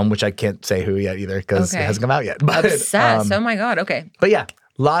 Okay. Which I can't say who yet either because it hasn't come out yet. But, Obsessed. Oh my God. Okay. But yeah,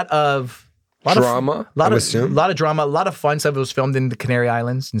 lot of drama. A lot of drama. A lot of fun stuff. It was filmed in the Canary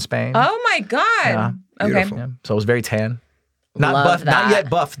Islands in Spain. Oh my God. Yeah. Okay. Beautiful. Yeah. So it was very tan. Not Love buff. that. Not yet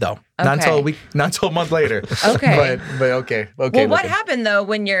buff though. Not until a month later. Okay. But okay. Well, what happened though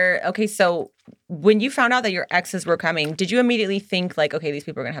when so when you found out that your exes were coming, did you immediately think like, okay, these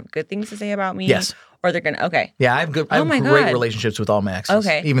people are gonna have good things to say about me? Yes. Or they're gonna Yeah, I have great relationships with all my exes.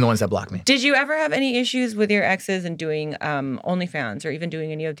 Okay. Even the ones that block me. Did you ever have any issues with your exes and doing OnlyFans or even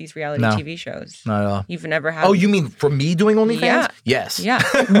doing any of these reality TV shows? Not at all. You've never had. Oh, you mean for me doing OnlyFans? Yeah. Yes. Yeah.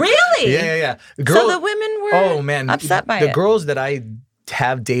 Really? Yeah. So the women were upset by it. The girls that I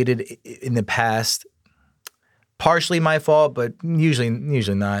have dated in the past, partially my fault, but usually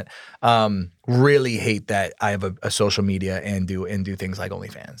not. Really hate that I have a social media and do things like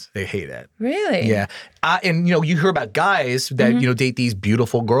OnlyFans. They hate that. Really? Yeah. And you hear about guys that date these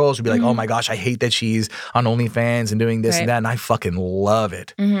beautiful girls who be like, oh my gosh, I hate that she's on OnlyFans and doing this and that, and I fucking love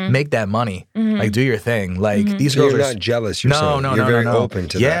it. Make that money. Like, do your thing. Like these girls You're are not jealous. You're very open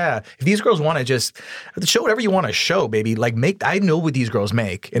to that. Yeah. If these girls want to just show whatever you want to show, baby. Like I know what these girls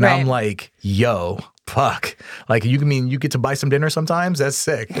make, and I'm like, yo. Fuck. Like, you get to buy some dinner sometimes? That's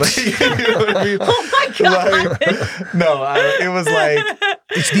sick. Like, you know what I mean? Oh my God. It was like,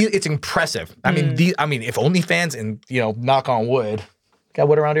 it's impressive. I mean, if OnlyFans and, knock on wood. Got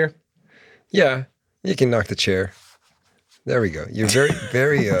wood around here? Yeah. You can knock the chair. There we go. You're very,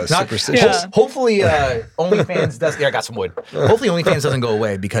 very superstitious. Yeah. Hopefully, OnlyFans does. Yeah, I got some wood. Hopefully, OnlyFans doesn't go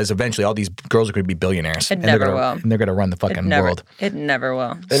away because eventually all these girls are going to be billionaires. It never will. And they're going to run the fucking world. It never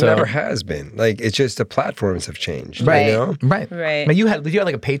will. It never has been. Like, it's just the platforms have changed. Right. You know? Right. But did you have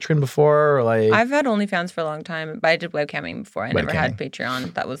like a Patreon before? Or like I've had OnlyFans for a long time, but I did webcamming before. I never had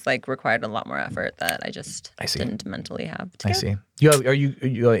Patreon. That was like required a lot more effort that I just didn't mentally have. I see. Are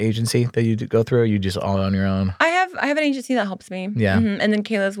you an agency that you go through, or are you just all on your own? I have an agency that helps me. Yeah. And then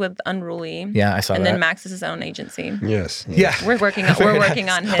Kayla's with Unruly. Yeah, I saw that. And then Max is his own agency. Yes. Yeah. We're working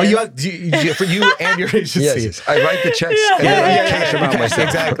on his. Oh, you for you and your agency. Yes. I write the checks and then I cash them out myself.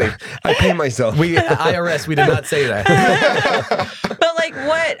 Exactly. I pay myself. IRS, we did not say that. But like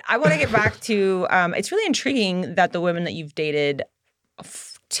what I want to get back to, it's really intriguing that the women that you've dated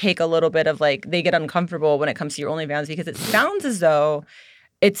take a little bit of like, they get uncomfortable when it comes to your OnlyFans because it sounds as though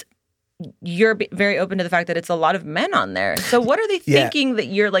you're very open to the fact that it's a lot of men on there. So what are they thinking that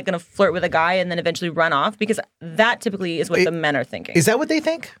you're like going to flirt with a guy and then eventually run off? Because that typically is what the men are thinking. Is that what they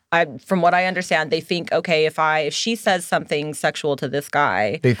think? From what I understand, they think, okay, if she says something sexual to this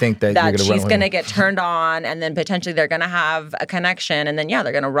guy, they think that she's going to get turned on and then potentially they're going to have a connection and then,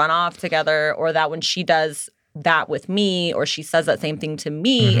 they're going to run off together, or that when she does that with me or she says that same thing to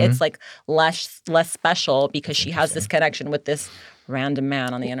me, it's like less special because she has this connection with this random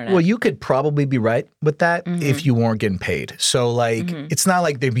man on the internet. Well, you could probably be right with that if you weren't getting paid. So like, it's not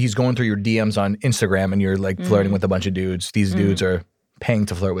like he's going through your DMs on Instagram and you're like flirting with a bunch of dudes. These dudes are paying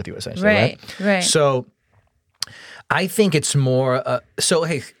to flirt with you essentially, right? So I think it's more, so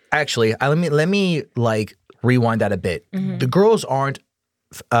hey, actually, let me like rewind that a bit. The girls aren't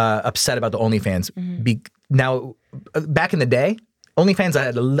upset about the OnlyFans. Now, back in the day, OnlyFans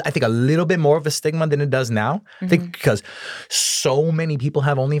had, I think, a little bit more of a stigma than it does now. I think because so many people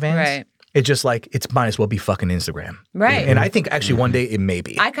have OnlyFans. Right. It's just like, it's might as well be fucking Instagram. Right. And I think actually one day it may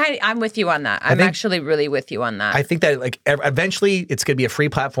be. I'm with you on that. I'm actually really with you on that. I think that like eventually it's going to be a free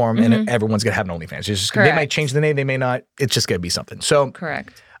platform and everyone's going to have an OnlyFans. It's just, they might change the name, they may not. It's just going to be something. So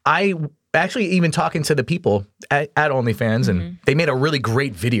correct. I actually even talking to the people at OnlyFans, and they made a really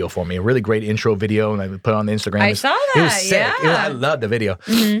great video for me, a really great intro video, and I put it on the Instagram. I saw that. It was sick. Yeah. I loved the video.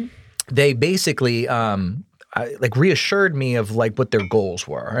 They basically like reassured me of like what their goals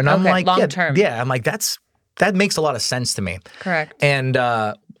were, and I'm like, long term. Yeah, I'm like that makes a lot of sense to me. Correct. And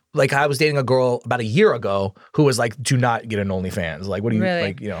like I was dating a girl about a year ago who was like, "Do not get an OnlyFans." Like, what do you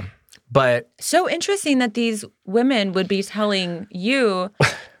like? You know. But so interesting that these women would be telling you,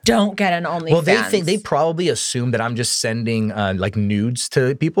 don't get an OnlyFans. Well, they probably assume that I'm just sending like nudes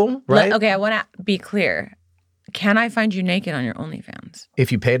to people, right? Okay, I want to be clear. Can I find you naked on your OnlyFans?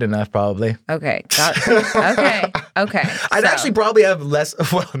 If you paid enough, probably. Okay. Okay. I'd actually probably have less.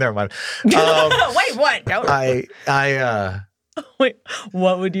 Well, never mind. Wait, what? Don't. Wait,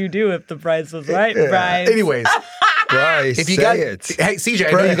 what would you do if the price was right, Bryce? Anyways, Bryce, if you say got, it. hey CJ,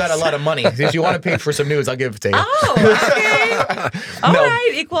 I know you got a lot of money. If you want to pay for some nudes, I'll give it to you. Oh, okay. All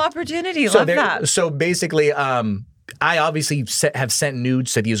right, equal opportunity. Love that. So basically, I obviously have sent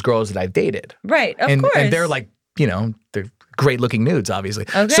nudes to these girls that I've dated. Right, of course. And they're like, they're great looking nudes, obviously.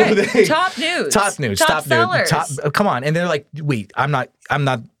 Okay. So Top nudes. Top nudes. Top sellers. Come on. And they're like, wait, I'm not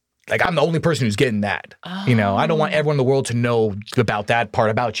like, I'm the only person who's getting that. I don't want everyone in the world to know about that part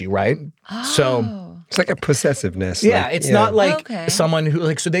about you, right? So It's like a possessiveness. yeah, like, it's not like Okay. someone who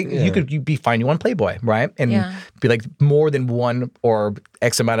like you'd be fine. You want Playboy, right? And be like more than one or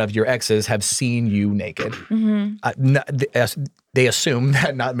X amount of your exes have seen you naked. They assume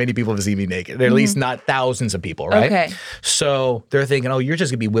that not many people have seen me naked. At least not thousands of people, right? Okay. So they're thinking, oh, you're just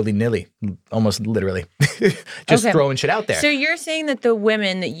gonna be willy-nilly, almost literally, just Okay. throwing shit out there. So you're saying that the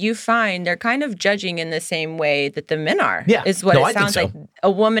women that you find, they're kind of judging in the same way that the men are. Yeah. Is what No, it I think sounds so. like. A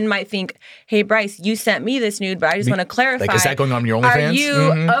woman might think, hey, Bryce, you sent me this nude, but I just want to clarify. Like, is that going on your Are OnlyFans? you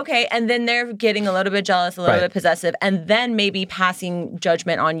okay? And then they're getting a little bit jealous, a little Right. bit possessive, and then maybe passing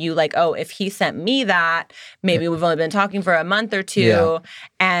judgment on you, like, oh, if he sent me that, maybe we've only been talking for a month or two, Yeah.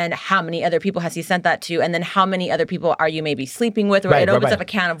 and how many other people has he sent that to? And then how many other people are you maybe sleeping with? Or Right, it opens right. up a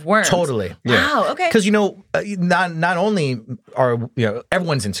can of worms. Totally. Wow. Okay. Because not only are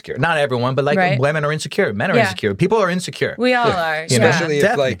everyone's insecure. Not everyone, but like Right. women are insecure, men are Yeah. insecure, people are insecure. We all are. You know? Especially if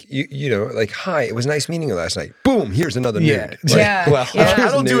Definitely. like like hi, it was nice meeting you last night. Boom, here's another Yeah. nude. Yeah. Well, Yeah.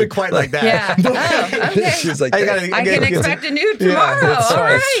 I don't do Nude. it quite like that. Yeah. Oh, okay. She's like, I gotta- I can expect a nude tomorrow. That's All right.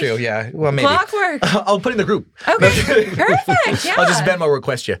 right. That's true. Yeah. Well, maybe. Clockwork. I'll put it in the group. Okay. Perfect. Yeah. I'll just Venmo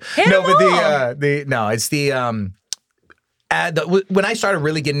request you. Hit no, 'em but all. it's when I started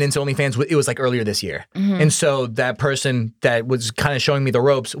really getting into OnlyFans, it was like earlier this year. Mm-hmm. And so that person that was kind of showing me the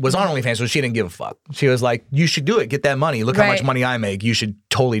ropes was on OnlyFans, so she didn't give a fuck. She was like, you should do it. Get that money. Look how much Right. money I make. You should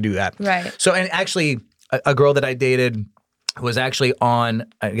totally do that. Right. So, and actually, a girl that I dated was actually on,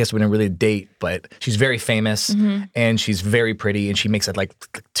 I guess we didn't really date, but she's very famous Mm-hmm. and she's very pretty and she makes it like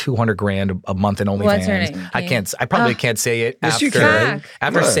 $200,000 a month in OnlyFans. What's her name? I probably can't say it Yes, after, you can.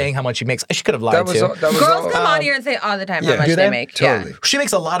 after Right. saying how much she makes. She could have lied That was too. all, that was Girls all, come on here and say all the time how much Do they they? make. Totally. Yeah. She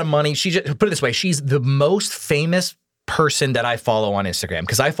makes a lot of money. She just, put it this way, she's the most famous person that I follow on Instagram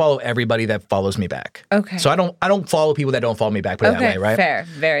because I follow everybody that follows me back. Okay. So I don't follow people that don't follow me back. Put it Okay. that way, right? Fair.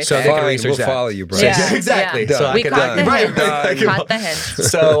 Very So fair. they can Fine, research we'll that. follow you, bro. Yeah. Exactly. Yeah. So I We could- caught the right, hint. right. Caught the hint.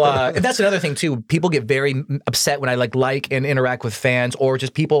 So and that's another thing too. People get very upset when I like and interact with fans or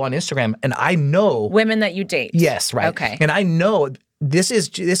just people on Instagram, and I know. Women that you date. Yes, right. Okay. And I know this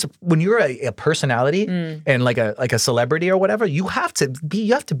when you're a personality and like a celebrity or whatever, you have to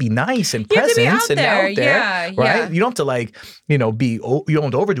be nice and You have to be presence out and there. out there, Yeah, right? yeah. You don't have to you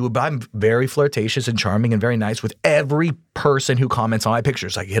don't overdo it. But I'm very flirtatious and charming and very nice with every person who comments on my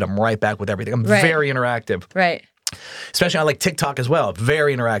pictures. I hit them right back with everything. I'm Right. very interactive. Right. Especially I like TikTok as well.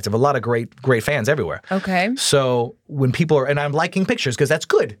 Very interactive. A lot of great fans everywhere. Okay. So when people are, and I'm liking pictures because that's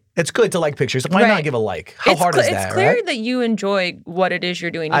good. It's good to like pictures. Why Right. not give a like? How hard is that, It's clear right? that you enjoy what it is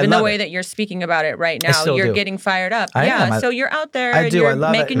you're doing, I even the love way it. that you're speaking about it right now. still You're do. getting fired up. I yeah. am. So you're out there. I and do. You're I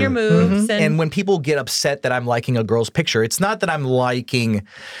love making it. your moves. And when people get upset that I'm liking a girl's picture, it's not that I'm liking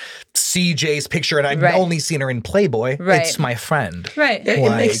CJ's picture and I've Right. only seen her in Playboy. Right. It's my friend. right. It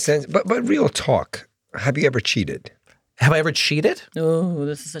Like- makes sense. But real talk. Have you ever cheated? Have I ever cheated? Oh,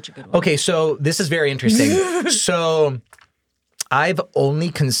 this is such a good one. Okay, so this is very interesting. So I've only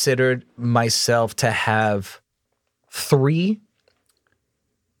considered myself to have 3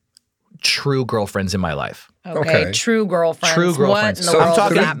 true girlfriends in my life. Okay. Okay. True girlfriends. True girlfriends. What in the So I'm world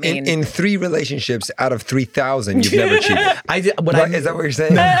talking does that mean? in 3 relationships out of 3,000, you've never cheated. Is that what you're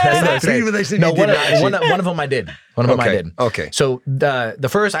saying? In 3 relationships, No, you did not cheat. one of them I did. One of them I Okay, did. okay. So the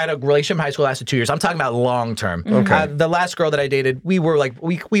first I had a relationship in high school lasted 2 years. I'm talking about long term. Okay. The last girl that I dated, we were like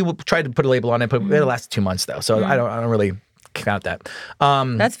we tried to put a label on it, but it lasted 2 months though. So I don't really count that.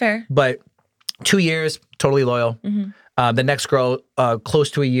 That's fair. But 2 years, totally loyal. The next girl,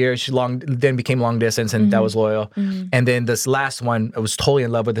 close to a year, she then became long distance, and that was loyal. And then this last one, I was totally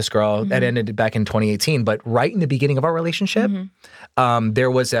in love with this girl. That ended back in 2018. But right in the beginning of our relationship, I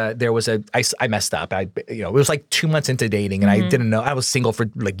messed up. It was like 2 months into dating, and I didn't know. I was single for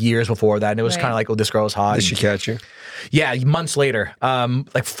like years before that, and it was Right. kind of like, oh, this girl's hot. Did she catch you? Yeah, months later,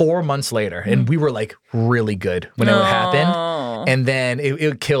 like 4 months later, and we were like really good when it happened. And then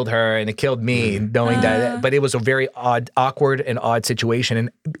it killed her and it killed me, knowing that. But it was a very awkward and odd situation, and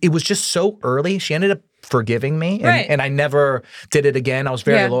it was just so early. She ended up forgiving me. And, Right. and I never did it again. I was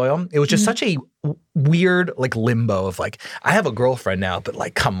very Yeah. loyal. It was just such a weird like limbo of like, I have a girlfriend now, but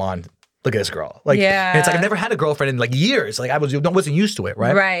like, come on, look at this girl. Like, and it's like, I've never had a girlfriend in like years. Like I wasn't used to it,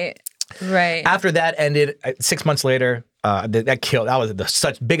 right? Right. After that ended, 6 months later, that killed. That was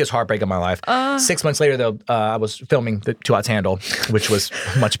the biggest heartbreak of my life. 6 months later, though, I was filming the 2 Outs Handle, which was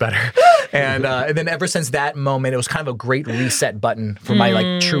much better. And then ever since that moment, it was kind of a great reset button for my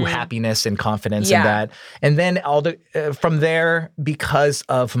like true happiness and confidence in that. And then from there, because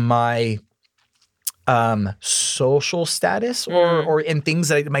of my social status or in things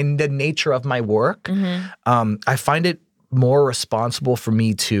that the nature of my work, I find it more responsible for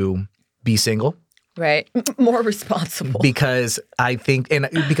me to be single. Right. More responsible. Because I think,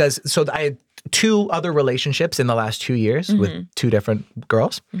 so I had 2 other relationships in the last 2 years with 2 different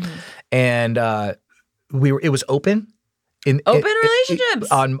girls. And it was open. Open relationships?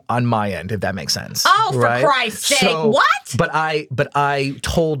 On my end, if that makes sense. Oh, for Christ's sake. What? But I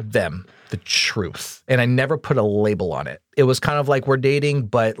told them the truth and I never put a label on it. It was kind of like we're dating,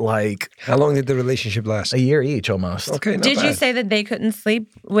 but like. How long did the relationship last? A year each almost. Okay, not Did bad. you say that they couldn't sleep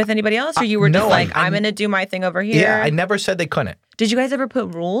with anybody else, or you were just no, like, I'm going to do my thing over here? Yeah, I never said they couldn't. Did you guys ever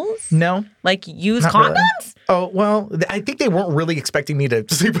put rules? No. Like use Not condoms? really. Oh, well, I think they weren't really expecting me to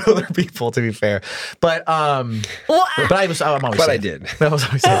sleep with other people, to be fair. But I'm always But safe. I did. I was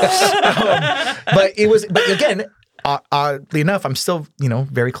always safe. But again, oddly enough, I'm still,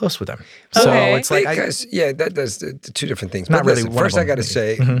 very close with them. So Okay. it's like, Because, that does the 2 different things. Not But really listen, one of first I them, got to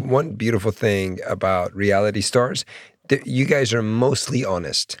maybe. say, one beautiful thing about reality stars, that you guys are mostly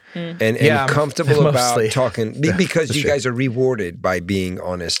honest and Yeah, comfortable mostly. about talking because you guys are rewarded by being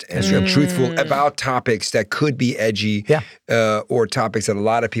honest and truthful about topics that could be edgy or topics that a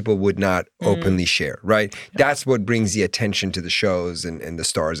lot of people would not openly share, right? That's what brings the attention to the shows and the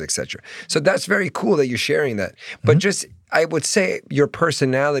stars, etc. So that's very cool that you're sharing that. But just, I would say your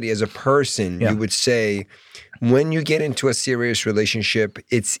personality as a person, you would say, when you get into a serious relationship,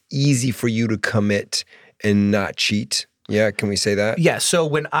 it's easy for you to commit and not cheat. Yeah, can we say that? yeah. So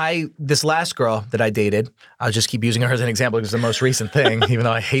when this last girl that I dated, I'll just keep using her as an example because it's the most recent thing, even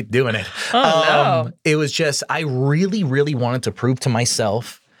though I hate doing it. No. It was just, I really, really wanted to prove to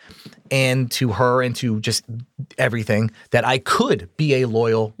myself and to her and to just everything that I could be a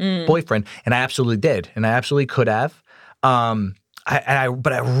loyal boyfriend. And I absolutely did. And I absolutely could have.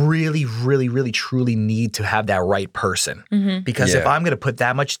 But I really, really, really, truly need to have that right person. Because if I'm going to put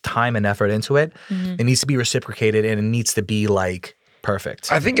that much time and effort into it, it needs to be reciprocated and it needs to be like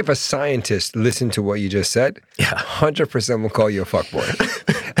perfect. I think if a scientist listened to what you just said, 100% will call you a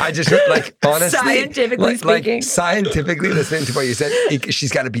fuckboy. I just, like, honestly. Scientifically speaking. Like, scientifically listening to what you said,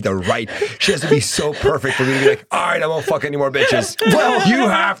 she's got to be she has to be so perfect for me to be like, all right, I won't fuck any more bitches. Well, you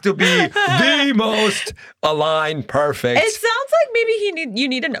have to be the most aligned, perfect. It sounds like maybe you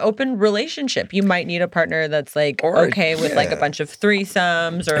need an open relationship. You might need a partner that's like okay with like a bunch of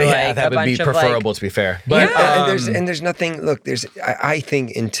threesomes or like that a would be bunch of preferable, like, to be fair. But and there's nothing, look, I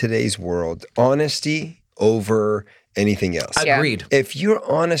think in today's world, honesty over anything else. agreed. If you're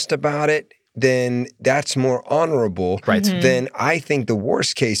honest about it, then that's more honorable. Right. Then I think the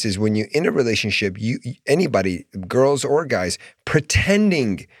worst case is when you're in a relationship, anybody, girls or guys,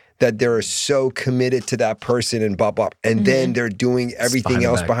 pretending that they're so committed to that person and blah, blah, and then they're doing everything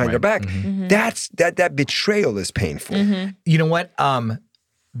else behind their back. That's that betrayal is painful. You know what?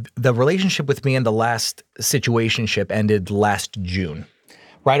 The relationship with me and the last situationship ended last June,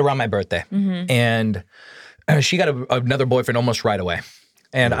 right around my birthday. And she got another boyfriend almost right away.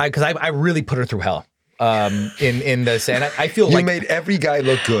 And I really put her through hell. In this, and I feel You like made every guy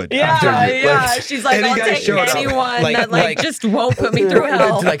look good. She's like, any I'll guy take showed up. anyone Like- that like- just won't put me through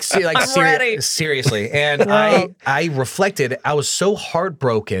hell. I'm ready. Seriously. And I reflected, I was so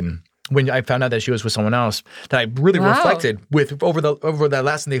heartbroken when I found out that she was with someone else that I really reflected with over that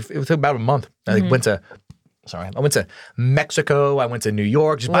last, it took about a month. I went to Mexico, I went to New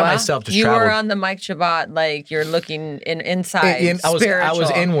York, just by myself, just you traveled. were on the Mike Shabbat, like you're looking inside. I was spiritual.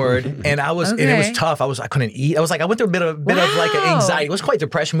 inward, and I was, and it was tough. I couldn't eat. I went through a bit of like anxiety. It was quite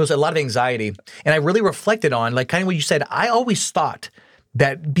depression. It was a lot of anxiety, and I really reflected on like kind of what you said. I always thought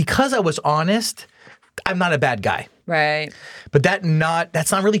that because I was honest, I'm not a bad guy, Right. but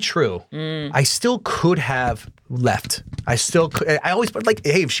that's not really true. I still could have left. I always put like,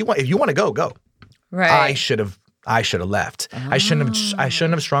 hey, if you want to go. Right. I should have left. I shouldn't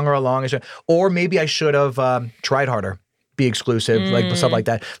have strung her along. Or maybe I should have tried harder, be exclusive, like stuff like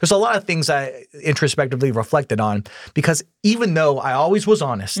that. There's a lot of things I introspectively reflected on because even though I always was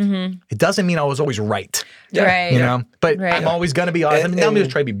honest, it doesn't mean I was always right. Yeah. Right. You know, but Right. I'm always going to be honest. And- I'm going and-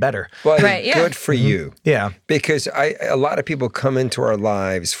 to try to be better. Well, Right, yeah. good for you. Yeah. Because a lot of people come into our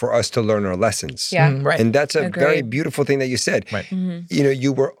lives for us to learn our lessons. Yeah. Right. And that's a very Agreed. beautiful thing that you said. Right. You know,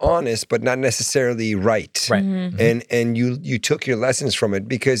 you were honest, but not necessarily right. Right. And you took your lessons from it,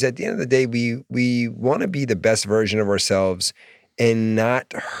 because at the end of the day, we want to be the best version of ourselves and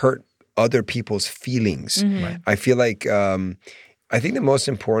not hurt other people's feelings. I feel like I think the most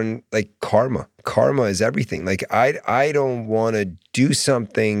important, like karma is everything. Like I don't want to do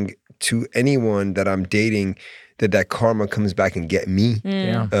something to anyone that I'm dating that karma comes back and get me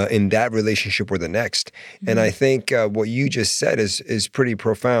Yeah. in that relationship or the next. And I think what you just said is pretty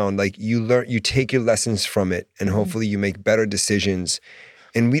profound. Like you take your lessons from it, and hopefully you make better decisions.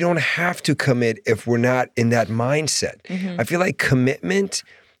 And we don't have to commit if we're not in that mindset. I feel like commitment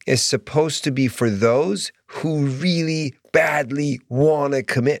is supposed to be for those who really badly want to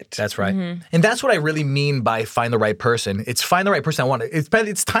commit. That's right. And that's what I really mean by find the right person. It's find the right person I want.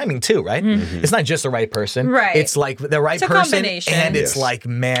 It's timing too, right? It's not just the right person. Right. It's like the right It's a person. combination. And it's Yes. like,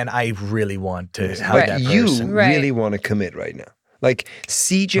 man, I really want to have Right. that You person. Right. really want to commit right now. Like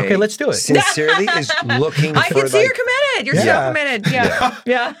CJ, Okay, let's do it. Sincerely is looking I for can see like, you're committed. You're Yeah. so committed. Yeah.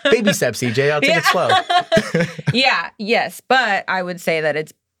 Yeah. Baby steps, CJ. I'll take it slow. Yeah, yes. But I would say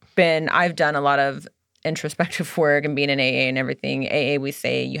that I've done a lot of introspective work and being in AA and everything. AA, we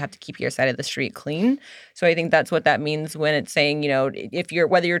say you have to keep your side of the street clean. So I think that's what that means when it's saying, you know,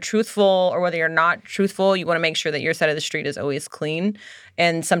 whether you're truthful or whether you're not truthful, you want to make sure that your side of the street is always clean.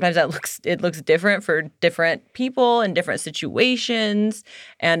 And sometimes it looks different for different people in different situations.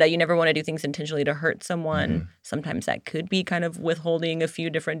 And you never want to do things intentionally to hurt someone. Sometimes that could be kind of withholding a few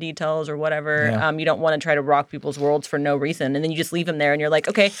different details or whatever. Yeah. You don't want to try to rock people's worlds for no reason. And then you just leave them there and you're like,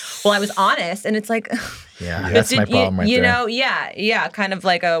 okay, well, I was honest. And it's like, Yeah, but that's my problem right you there. know, yeah, kind of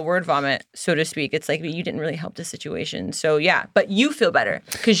like a word vomit, so to speak. It's like you didn't really help the situation. So yeah, but you feel better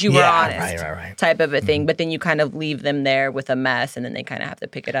because you were Yeah, honest, right. type of a thing. But then you kind of leave them there with a mess, and then they kind of have to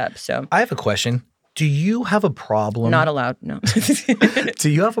pick it up. So I have a question. Do you have a problem? not allowed. No. Do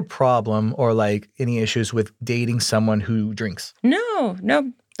you have a problem or like any issues with dating someone who drinks? No.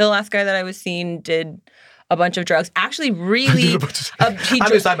 The last guy that I was seeing did a bunch of drugs. Actually, really. I'm just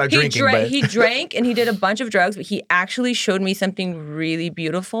talking about drinking, but- He drank and he did a bunch of drugs, but he actually showed me something really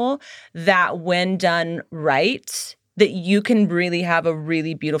beautiful that when done right, that you can really have a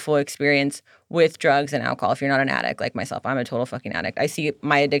really beautiful experience with drugs and alcohol if you're not an addict like myself. I'm a total fucking addict. I see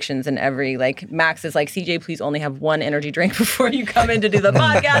my addictions in every, like, Max is like, CJ, please only have one energy drink before you come in to do the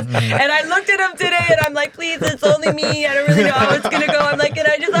podcast. And I looked at him today and I'm like, please, it's only me. I don't really know how it's going to go. I'm like, can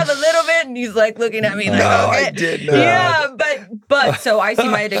I just have a little bit? And he's like looking at me like, No, okay. I did not. Yeah, but so I see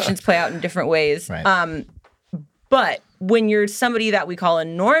my addictions play out in different ways. Right. But when you're somebody that we call a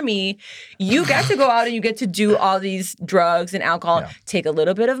normie, you get to go out and you get to do all these drugs and alcohol. Yeah. Take a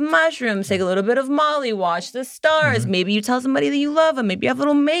little bit of mushrooms, take a little bit of Molly, watch the stars. Maybe you tell somebody that you love them. Maybe you have a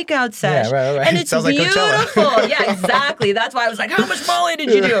little makeout sesh. right. And it's Sounds like Coachella. beautiful. Yeah, exactly. That's why I was like, how much Molly did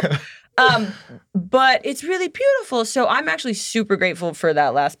you do? But it's really beautiful. So I'm actually super grateful for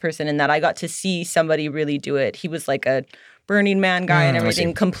that last person and that I got to see somebody really do it. He was like a Burning Man guy and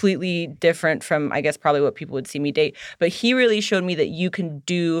everything, completely different from, I guess, probably what people would see me date. But he really showed me that you can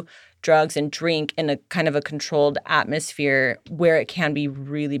do drugs and drink in a kind of a controlled atmosphere where it can be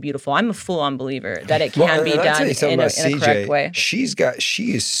really beautiful. I'm a full-on believer that it can be and I'll tell done you something in a about correct way. She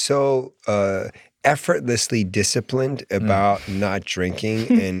is so effortlessly disciplined about not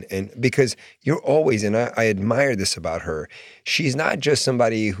drinking and because you're always, and I admire this about her, she's not just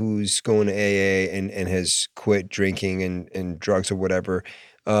somebody who's going to AA and has quit drinking and drugs or whatever.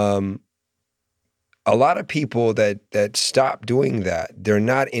 A lot of people that stop doing that, they're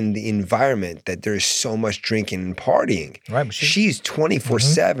not in the environment that there's so much drinking and partying. Right, but She's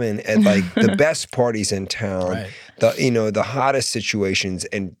 24/7 at like the best parties in town, Right. the hottest situations,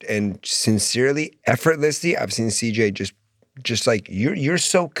 and sincerely, effortlessly, I've seen CJ just like you're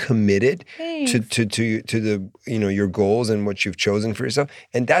so committed to the your goals and what you've chosen for yourself,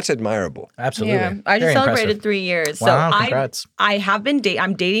 and that's admirable. Absolutely. Yeah, I just Very celebrated impressive. 3 years. Wow, so congrats. I have been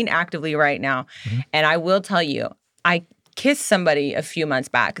I'm dating actively right now. And I will tell you, I kissed somebody a few months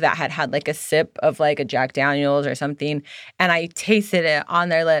back that had like a sip of like a Jack Daniels or something. And I tasted it on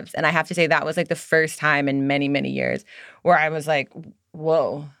their lips. And I have to say that was like the first time in many, many years where I was like,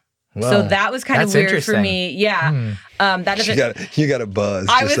 whoa. So Well, that was kind of that's weird for interesting. me. Yeah. That doesn't. You got a buzz.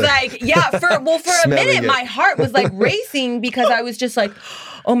 I just was like, yeah, for a smelling minute, it. my heart was like racing because I was just like,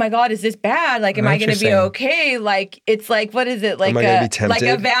 oh my God, is this bad? Like, am I going to be Interesting. okay? Like, it's like, what is it? Like Am I gonna be like tempted?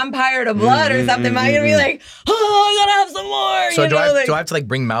 a vampire to blood or something. Am I going to be like, oh, I got to have some more? So you do know, I have to like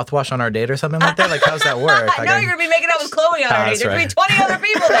bring mouthwash on our date or something like that? Like, how's that work? Like, no, you're going to be making out with Chloe on our date. that's There's going to be right. 20 other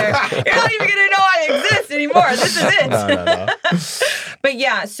people there. You're not even going to know I exist anymore. This is it. No. But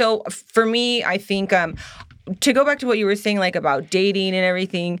yeah, so for me, I think to go back to what you were saying, like about dating and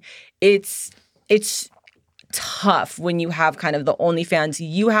everything, it's tough when you have kind of the OnlyFans.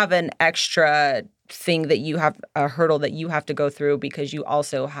 You have an extra thing that you have, a hurdle that you have to go through because you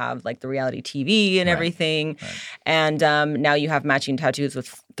also have like the reality TV and everything. And now you have matching tattoos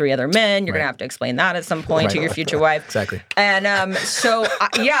with 3 other men. You're going to have to explain that at some point to your future wife. Exactly. And so,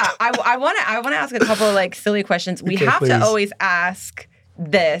 I want to ask a couple of like silly questions. We Okay, have please. to always ask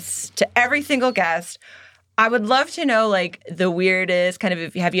this to every single guest. I would love to know like the weirdest kind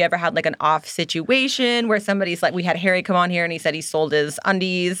of, have you ever had like an off situation where somebody's like, we had Harry come on here and he said he sold his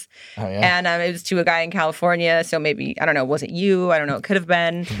undies and it was to a guy in California. So maybe, I don't know, was it you? I don't know. It could have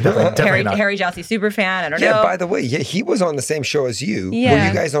been Definitely not. Harry Jossie super fan. I don't Yeah, know. by the way, he was on the same show as you. Yeah. Were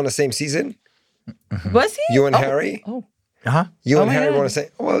you guys on the same season? Was he? You and Harry? Oh. Uh-huh. You and my Harry God. want to say,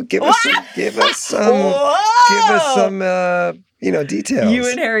 well, give us some details. You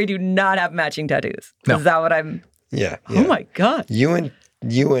and Harry do not have matching tattoos. No. Is that what I'm? yeah. Oh my God. You and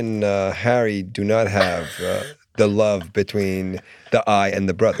Harry do not have the love between the eye and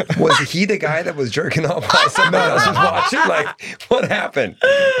the brother. Was he the guy that was jerking off while somebody else was watching? Like, what happened?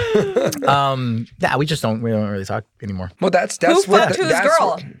 Yeah, we don't really talk anymore. Well, that's Who what fucked whose that's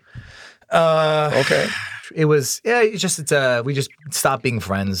girl? okay. It was we just stopped being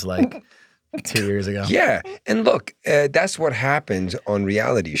friends like 2 years ago. Yeah, and look, that's what happens on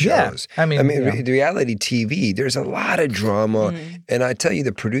reality shows. Yeah, I mean, yeah. Reality TV. There's a lot of drama, and I tell you,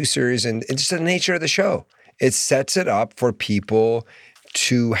 the producers and it's just the nature of the show. It sets it up for people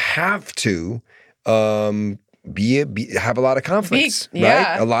to have to have a lot of conflicts,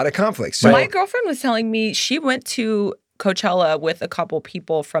 yeah. right? A lot of conflicts. So, My girlfriend was telling me she went to Coachella with a couple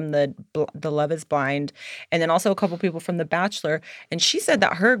people from the Love is Blind and then also a couple people from The Bachelor. And she said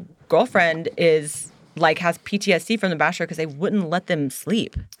that her girlfriend is like has PTSD from The Bachelor because they wouldn't let them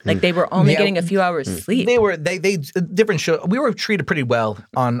sleep. Like they were only getting a few hours sleep. They different show. We were treated pretty well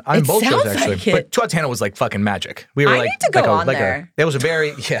on It both shows sounds actually. like it. But Tuatana was like fucking magic. We were I like need to go like on there. It was a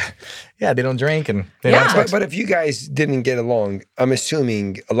very yeah. They don't drink and they Yeah. don't sex. but if you guys didn't get along, I'm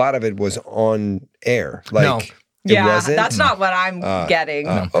assuming a lot of it was on air. Like, No. it Yeah, wasn't? that's not what I'm getting.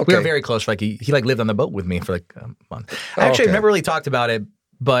 Okay. We were very close. Like he like lived on the boat with me for like a month. I actually okay. never really talked about it,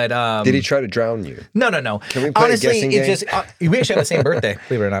 but Did he try to drown you? No. Can we play a Honestly, guessing it's game? just we actually have the same birthday.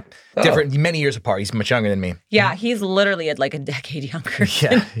 Believe it or not, different many years apart. He's much younger than me. Yeah, he's literally like a decade younger.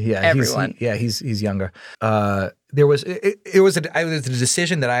 Yeah. Everyone. He's younger. There was a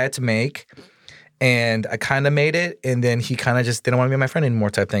decision that I had to make, and I kind of made it, and then he kind of just didn't want to be my friend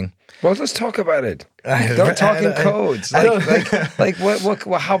anymore, type thing. Well, let's talk about it. Don't talk in codes. Like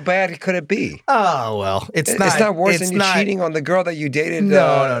what? How bad could it be? Oh well, it's not worse than you cheating on the girl that you dated.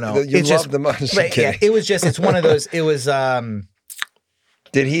 No. That you It's loved just- the most. But, yeah, it was just. It's one of those. It was.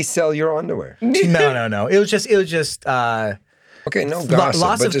 Did he sell your underwear? No. It was just. Okay, no gossip,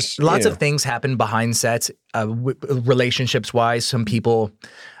 lots but of just lots you know. of things happen behind sets, relationships wise. Some people,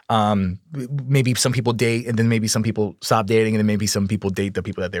 maybe some people date, and then maybe some people stop dating, and then maybe some people date the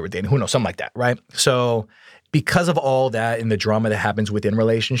people that they were dating. Who knows? Something like that, right? So, because of all that and the drama that happens within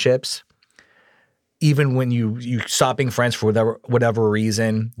relationships, even when you stop being friends for whatever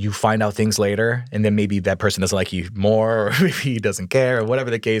reason, you find out things later, and then maybe that person doesn't like you more, or maybe he doesn't care, or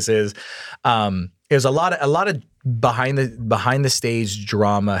whatever the case is. There's a lot of behind the stage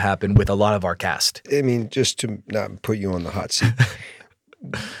drama happened with a lot of our cast. I mean, just to not put you on the hot seat,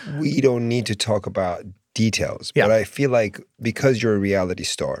 we don't need to talk about details. Yeah. But I feel like because you're a reality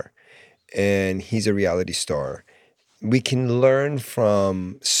star, and he's a reality star, we can learn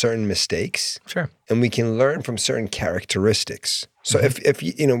from certain mistakes. Sure. And we can learn from certain characteristics. So if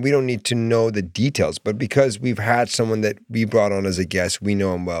we don't need to know the details, but because we've had someone that we brought on as a guest, we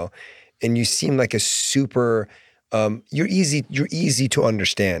know him well, and you seem like a super, you're easy to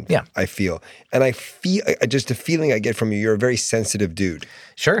understand. Yeah. I feel, and I feel just the feeling I get from you. You're a very sensitive dude,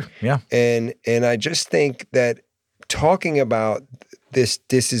 Sure. Yeah. and I just think that talking about this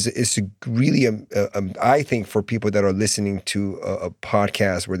is really I think for people that are listening to a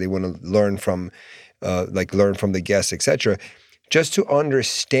podcast where they want to learn from the guests, etc. just to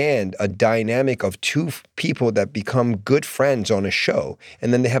understand a dynamic of two people that become good friends on a show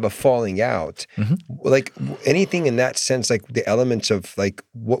and then they have a falling out. Like anything in that sense, like the elements of like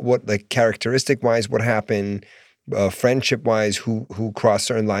what like characteristic wise, what happened, friendship wise, who crossed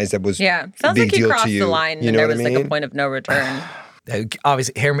certain lines that was sounds a big like he deal crossed to you. the line You and know there what was I like a mean? point of no return.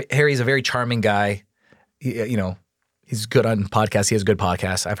 Obviously, Harry's a very charming guy. You know, he's good on podcasts. He has good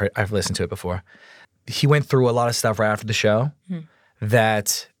podcasts. I've listened to it before. He went through a lot of stuff right after the show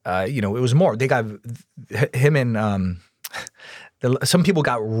that, you know, it was more. They got him and some people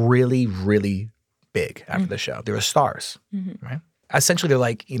got really, really big after the show. They were stars, right? Essentially, they're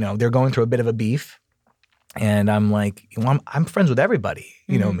like, you know, they're going through a bit of a beef. And I'm like, well, I'm friends with everybody.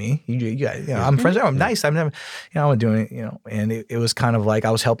 You know me. You guys, you know, I'm friends. I'm nice. I'm never, you know, I'm doing it, you know. And it was kind of like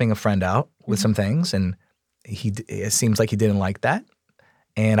I was helping a friend out with some things. And it seems like he didn't like that.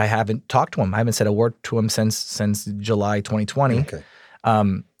 And I haven't talked to him. I haven't said a word to him since July 2020. Okay.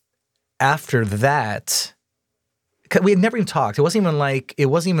 After that, 'cause we had never even talked. It wasn't even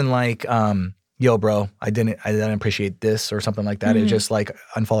like, yo, bro, I didn't appreciate this or something like that. It was just like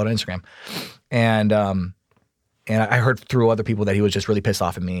unfollowed on Instagram. And I heard through other people that he was just really pissed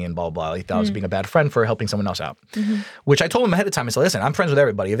off at me and blah, blah, blah. He thought I was being a bad friend for helping someone else out, which I told him ahead of time. I said, listen, I'm friends with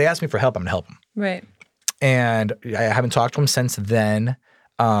everybody. If they ask me for help, I'm going to help them. Right. And I haven't talked to him since then.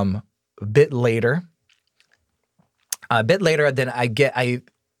 A bit later, then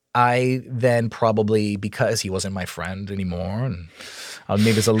I then probably, because he wasn't my friend anymore, and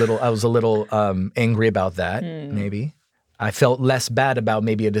maybe I was a little angry about that. Maybe I felt less bad about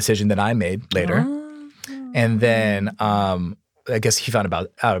maybe a decision that I made later, and then I guess he found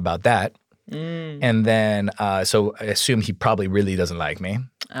out about that, and then so I assume he probably really doesn't like me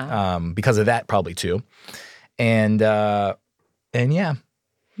because of that, probably too, and yeah.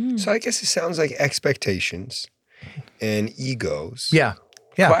 So I guess it sounds like expectations and egos. Yeah.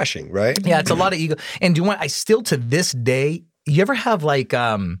 Clashing, right? Yeah, it's a lot of ego. And do you want, I still to this day, you ever have like,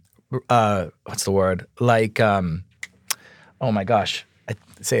 what's the word? Like, oh my gosh, I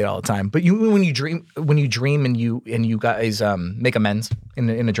say it all the time. But when you dream and you guys make amends in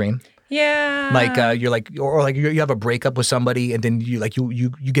a dream. Yeah. Like you're like, or like you have a breakup with somebody and then you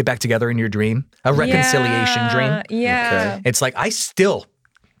get back together in your dream, a reconciliation dream. Yeah. Okay. It's like, I still,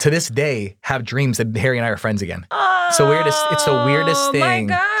 to this day, have dreams that Harry and I are friends again. It's the weirdest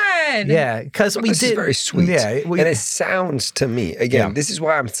thing. Oh my God. Yeah, because This is very sweet. Yeah, and it sounds to me, again, this is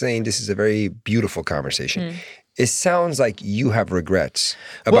why I'm saying this is a very beautiful conversation. It sounds like you have regrets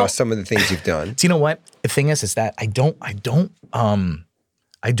about some of the things you've done. Do you know what? The thing is that I don't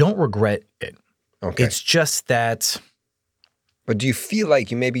regret it. Okay. It's just that. But do you feel like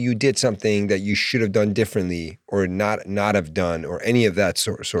you did something that you should have done differently or not have done or any of that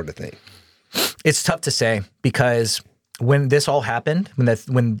sort of thing? It's tough to say because when this all happened,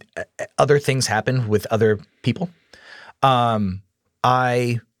 when other things happened with other people,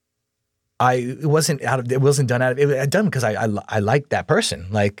 it wasn't done out of it. Done because I liked that person.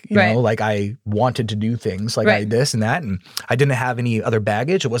 Like, you know, like I wanted to do things like I this and that, and I didn't have any other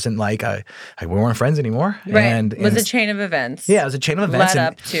baggage. It wasn't like we weren't friends anymore. Right. And it was a chain of events. Yeah, it was a chain of events. Led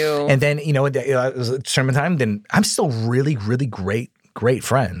up to. And then, you know, it was a certain time, then I'm still really, really great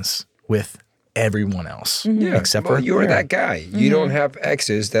friends with everyone else. Yeah, except for you're Harry. that guy. You don't have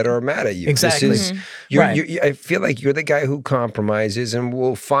exes that are mad at you. Exactly. This is, I feel like you're the guy who compromises and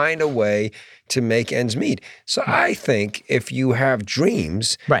will find a way to make ends meet. So I think if you have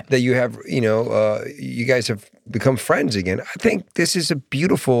dreams that you have, you guys have become friends again, I think this is a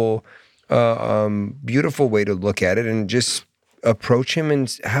beautiful way to look at it and just approach him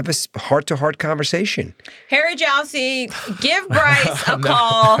and have a heart-to-heart conversation. Harry Jowsey, give Bryce a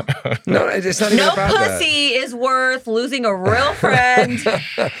call. No, it's not even No about that. pussy is worth losing a real friend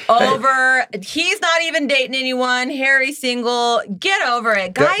over. He's not even dating anyone. Harry's single. Get over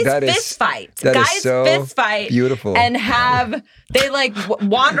it. Guys fist fight. Guys fist fight. Beautiful. And they like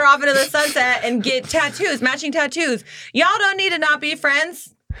wander off into the sunset and get tattoos, matching tattoos. Y'all don't need to not be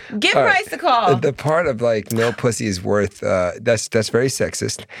friends. Give Bryce a call. The part of like no pussy is worth that's very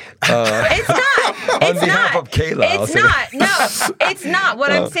sexist. It's not. On behalf of Kayla, I'll It's say not. No, it's not.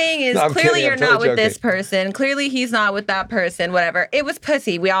 What I'm saying is I'm clearly kidding. you're I'm not totally with this joking. person. Clearly he's not with that person. Whatever. It was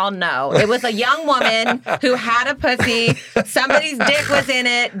pussy. We all know. It was a young woman who had a pussy. Somebody's dick was in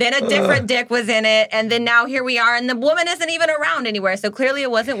it. Then a different dick was in it. And then now here we are. And the woman isn't even around anywhere. So clearly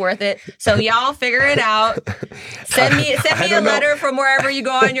it wasn't worth it. So y'all figure it out. Send me a letter from wherever you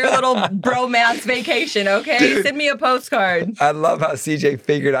go on your little bromance vacation, okay? Dude. Send me a postcard. I love how CJ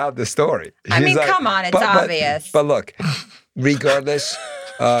figured out the story. I She's mean, like, come on, it's obvious. But look, regardless,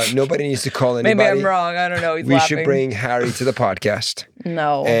 Nobody needs to call anybody. Maybe I'm wrong. I don't know. He's We laughing. should bring Harry to the podcast.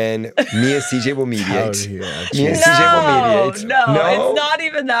 No. And me and CJ will mediate. Oh, yeah. Me and CJ will mediate. No, it's not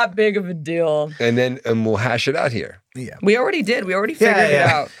even that big of a deal. And then we'll hash it out here. Yeah. We already did. We already figured it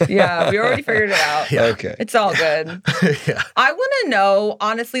yeah. out. Yeah, we already figured it out. Yeah. Okay. It's all good. Yeah. I want to know,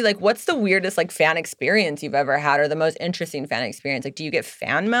 honestly, like, what's the weirdest, like, fan experience you've ever had or the most interesting fan experience? Like, do you get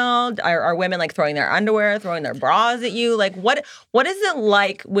fan mail? Are women, like, throwing their underwear, throwing their bras at you? Like, what is it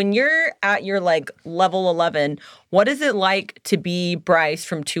like when you're at your, like, level 11? What is it like to be Bryce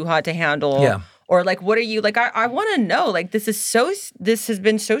from Too Hot to Handle? Yeah. Or, like, what are you, like, I want to know. Like, this has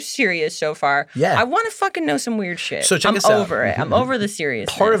been so serious so far. Yeah. I want to fucking know some weird shit. So check I'm this out. over it. I'm over the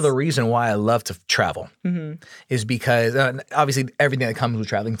seriousness. Part of the reason why I love to travel is because obviously everything that comes with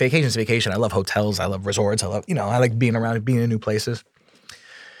traveling, vacation's vacation. I love hotels. I love resorts. I like being around, being in new places.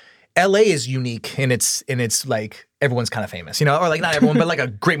 LA is unique and it's like everyone's kind of famous, or like not everyone, but like a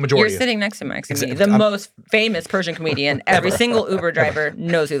great majority. You're sitting next to Maxime, Exactly. the most famous Persian comedian. Every single Uber driver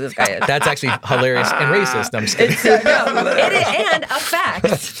knows who this guy is. That's actually hilarious and racist. I'm just kidding. It is, and a fact.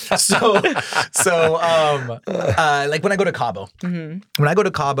 Like when I go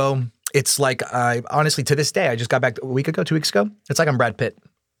to Cabo, it's like honestly to this day, I just got back a week ago, 2 weeks ago. It's like I'm Brad Pitt.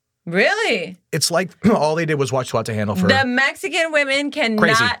 Really? It's like all they did was watch Too Hot to Handle for The Mexican women cannot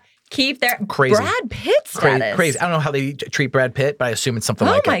Crazy. keep their Crazy. Brad Pitt status. crazy. I don't know how they treat Brad Pitt, but I assume it's something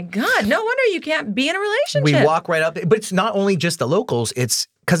Oh like my it. God. No wonder you can't be in a relationship. We walk right up, but it's not only just the locals. It's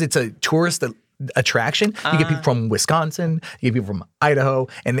because it's a tourist attraction. You get people from Wisconsin, you get people from Idaho,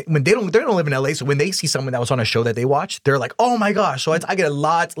 and when they don't live in LA, so when they see someone that was on a show that they watch, they're like, "Oh my gosh!" So I get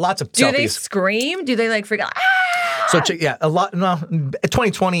lots of Do selfies. they scream? Do they like freak out? Ah! So yeah, a lot. No,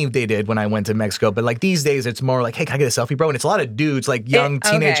 2020 they did when I went to Mexico, but like these days it's more like, hey, can I get a selfie, bro? And it's a lot of dudes, like young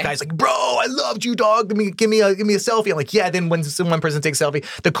teenage okay. guys, like, bro, I loved you, dog. Give me a selfie. I'm like, yeah. Then when one person takes a selfie,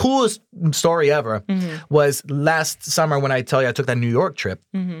 the coolest story ever was last summer when I tell you I took that New York trip.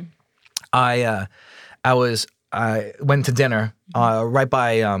 I went to dinner right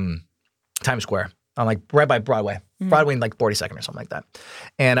by Times Square, like right by Broadway, Broadway in like 42nd or something like that.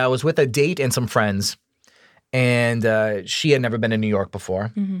 And I was with a date and some friends. And she had never been in New York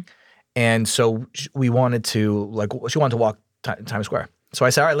before. And so we wanted to, she wanted to walk Times Square. So I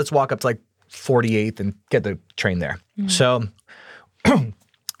said, all right, let's walk up to like 48th and get the train there. So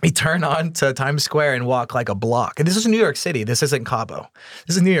we turn on to Times Square and walk like a block. And this is New York City. This isn't Cabo.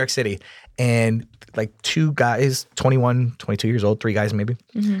 This is New York City. And like two guys, 21, 22 years old, three guys maybe,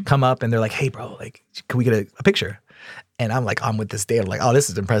 come up and they're like, hey, bro, like, can we get a picture? And I'm like, I'm with this date. I'm like, oh, this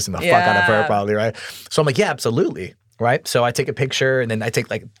is impressing the fuck out of her probably, right? So I'm like, yeah, absolutely, right? So I take a picture and then I take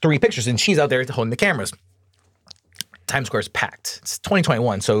like 3 pictures and she's out there holding the cameras. Times Square's packed. It's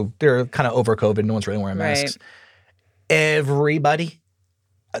 2021, so they're kind of over COVID. No one's really wearing masks. Everybody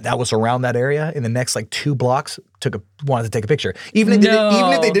that was around that area in the next like 2 blocks wanted to take a picture. Even if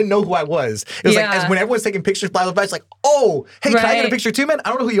they didn't know who I was. It was like as when everyone's taking pictures, blah, blah, blah, it's like, oh, hey, can I get a picture too, man? I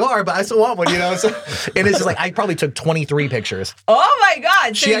don't know who you are, but I still want one, So, and it's just like, I probably took 23 pictures. Oh my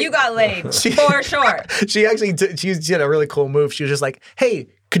God. So you got laid for sure. She actually she did a really cool move. She was just like, hey,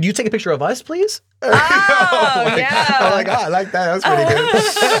 could you take a picture of us, please? Oh, yeah. I'm like, I like that. That's pretty good.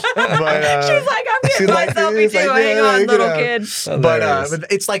 But, she's like, I'm getting my selfie too. Hang on, little kid. But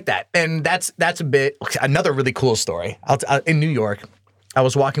it's like that. And that's a bit, another really cool story. In New York, I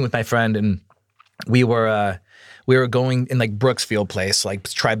was walking with my friend and we were going in like Brooksfield Place, like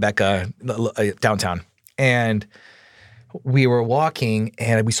Tribeca downtown. And we were walking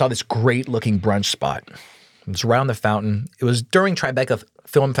and we saw this great looking brunch spot. It was around the fountain. It was during Tribeca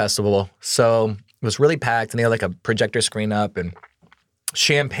Film Festival, so it was really packed, and they had like a projector screen up and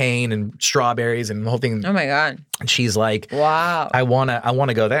champagne and strawberries and the whole thing. Oh my God! And she's like, "Wow, I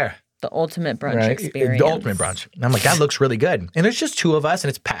wanna go there." The ultimate brunch experience. The ultimate brunch. And I'm like, that looks really good. And there's just 2 of us, and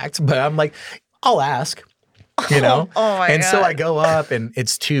it's packed. But I'm like, I'll ask. Oh my and God. So I go up, and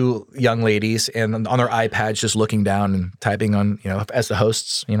it's 2 young ladies, and on their iPads, just looking down and typing on, as the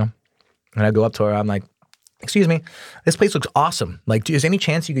hosts, And I go up to her. I'm like, excuse me, this place looks awesome. Like, is there any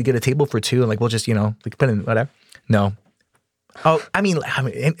chance you could get a table for 2 and like we'll just, like put in whatever? No. Oh, I mean,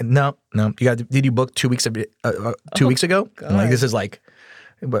 no. Did you book 2 weeks 2 weeks ago? I'm like, this is like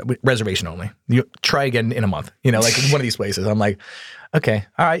reservation only. You try again in a month. Like one of these places. I'm like, okay,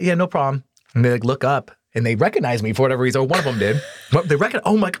 all right, yeah, no problem. And they like look up and they recognized me for whatever reason. Or one of them did. But they recognize.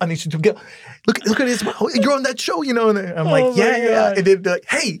 Oh my God! And they should go. Look at this. You're on that show, you know. And I'm like, yeah. And then they're like,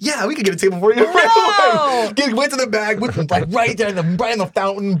 hey, yeah, we can get a table for you. Right away. Went to the bag, like right there, right in the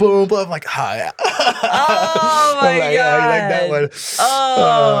fountain. Boom, boom. I'm like, hi. Oh my God! Yeah, you like that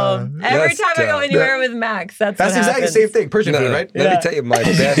one? Every time I go anywhere with Max, that's exactly the same thing. Persian food, right? Let me tell you my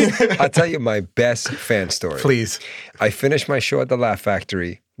best. I'll tell you my best fan story. Please. I finished my show at the Laugh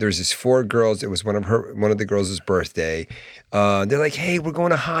Factory. There's these 4 girls. It was one of the girls' birthday. They're like, "Hey, we're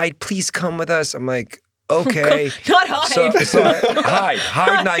going to Hyde. Please come with us." I'm like, "Okay." Not Hyde. So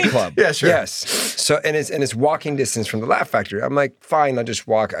Hyde nightclub. Yeah, sure. Yes. So and it's walking distance from the Laugh Factory. I'm like, fine, I'll just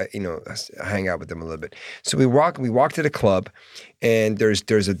walk. I hang out with them a little bit. So we walk to the club, and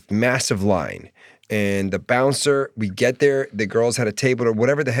there's a massive line. And the bouncer, we get there, the girls had a table or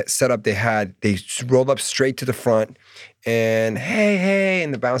whatever the setup they had, they rolled up straight to the front and hey,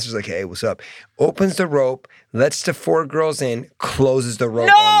 and the bouncer's like, hey, what's up? Opens the rope, lets the 4 girls in, closes the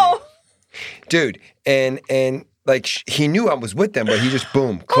rope on me. Dude, and like he knew I was with them, but he just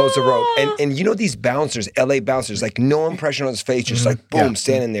boom, closed the rope. And you know these bouncers, LA bouncers, like no impression on his face, just like boom,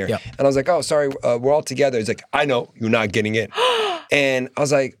 standing there. Yeah. And I was like, oh, sorry, we're all together. He's like, I know, you're not getting in. And I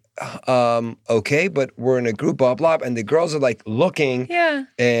was like, okay, but we're in a group, blah, blah, and the girls are like looking. Yeah.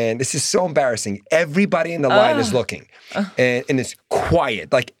 And this is so embarrassing. Everybody in the line is looking. And it's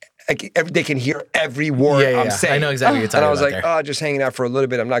quiet. Like they can hear every word I'm saying. I know exactly what you're talking about. And I was like, there. just hanging out for a little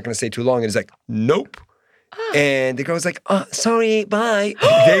bit. I'm not going to stay too long. And he's like, nope. And the girl's like, sorry, bye.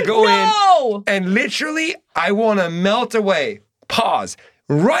 They go in. And literally, I want to melt away. Pause.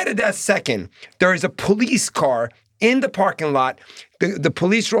 Right at that second, there is a police car in the parking lot. The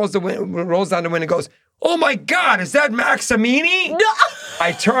police rolls down the window and goes, oh my God, is that Max Amini? No.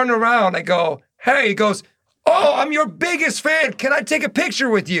 I turn around, I go, hey, he goes, oh, I'm your biggest fan. Can I take a picture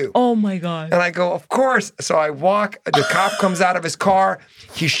with you? Oh my God. And I go, of course. So I walk, the cop comes out of his car,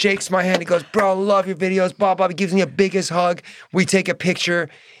 he shakes my hand, he goes, bro, I love your videos, blah, blah. He gives me a biggest hug. We take a picture.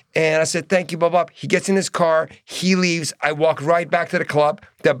 And I said, thank you, blah, blah. He gets in his car, he leaves. I walk right back to the club.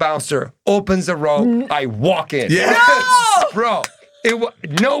 The bouncer opens the rope. I walk in. Yes. No! Bro,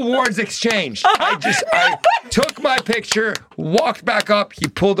 no words exchanged. I took my picture, walked back up. He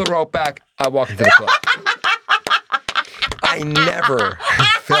pulled the rope back. I walked into the club. I never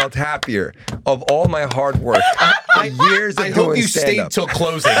felt happier of all my hard work. Years of doing stand-up. I hope you stayed till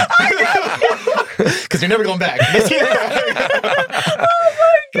closing. Because you're never going back.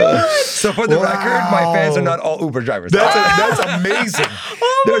 So for the record, my fans are not all Uber drivers. That's amazing.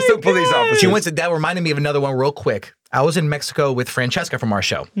 There's some police officers. She went to that. Reminded me of another one real quick. I was in Mexico with Francesca from our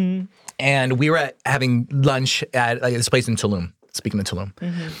show, and we were having lunch at this place in Tulum. Speaking of Tulum.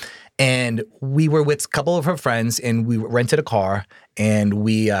 And we were with a couple of her friends, and we rented a car, and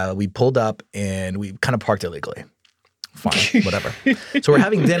we pulled up, and we kind of parked illegally. Fine, whatever. So we're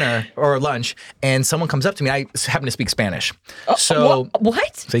having dinner or lunch, and someone comes up to me. I happen to speak Spanish. So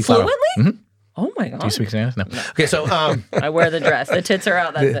what? Fluently? Mm-hmm. Oh my God. Do you speak Spanish? No. Okay, so I wear the dress. The tits are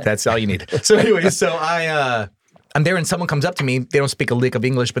out. That's it. That's all you need. So anyway, so I'm there, and someone comes up to me. They don't speak a lick of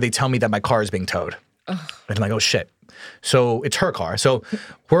English, but they tell me that my car is being towed. And I'm like, oh shit. So it's her car. So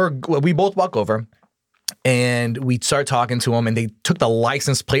we both walk over. And we start talking to them, and they took the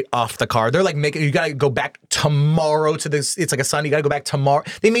license plate off the car. They're like, you got to go back tomorrow to this. It's like a Sunday. You got to go back tomorrow.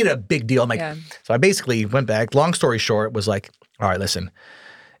 They made it a big deal. I'm like, So I basically went back. Long story short, was like, all right, listen,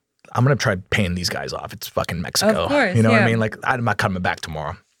 I'm going to try paying these guys off. It's fucking Mexico. Of course, you know what I mean? Like, I'm not coming back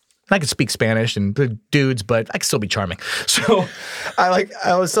tomorrow. I can speak Spanish and they're dudes, but I can still be charming. So I went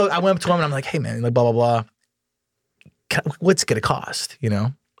up to him and I'm like, hey man, like blah, blah, blah. What's it going to cost, you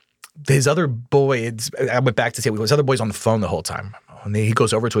know? His other boy, I went back to say, his other boy's on the phone the whole time. And he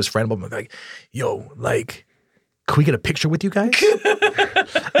goes over to his friend, I'm like, yo, like, can we get a picture with you guys?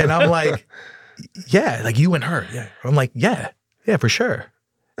 And I'm like, yeah, like you and her. Yeah. I'm like, yeah, for sure.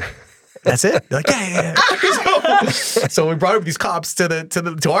 That's it? They're like, yeah. So we brought up these cops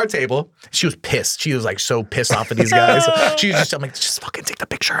to our table. She was pissed. She was like so pissed off of these guys. She was just, I'm like, just fucking take the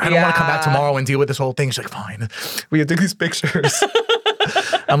picture. I don't want to come back tomorrow and deal with this whole thing. She's like, fine. We have to take these pictures.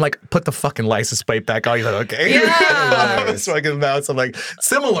 I'm like, put the fucking license plate back on. He's like, okay. Yeah. So I get them out. So I'm like,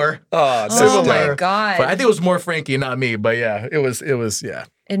 similar. Oh my God. But I think it was more Frankie, not me. But yeah, it was, yeah.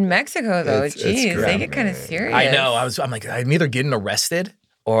 In Mexico though, geez, they get kind of serious. I know. I'm like, I'm either getting arrested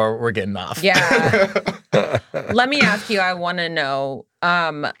or we're getting off. Yeah. Let me ask you, I want to know,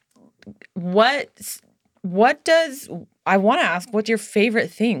 I want to ask, what's your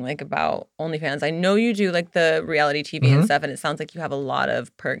favorite thing like about OnlyFans? I know you do like the reality TV and stuff, and it sounds like you have a lot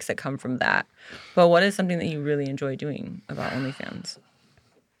of perks that come from that. But what is something that you really enjoy doing about OnlyFans?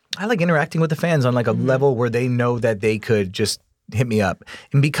 I like interacting with the fans on like a level where they know that they could just hit me up.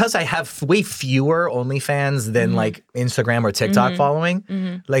 And because I have way fewer OnlyFans than like Instagram or TikTok following,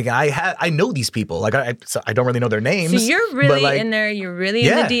 like I know these people. Like I don't really know their names. So you're really but, like, in there. You're really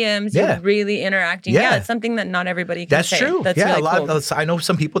in the DMs. Yeah. You're really interacting. Yeah. Yeah, it's something that not everybody can That's say. true. That's yeah, really a lot. cool. I know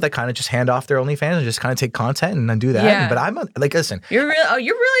some people that kind of just hand off their OnlyFans and just kind of take content and then do that. Yeah. But I'm like, listen, You're really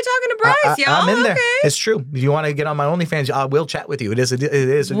talking to Bryce, y'all. I'm in there. Okay. It's true. If you want to get on my OnlyFans, I will chat with you. It is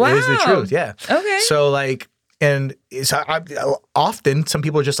the Wow. truth. Yeah. Okay. So like, and it's often some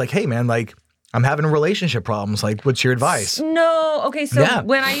people are just like, hey man, like I'm having relationship problems. Like, what's your advice? No. Okay. So Yeah.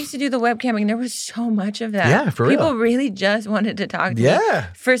 when I used to do the webcamming, there was so much of that. Yeah, for real. People really just wanted to talk to me. Yeah.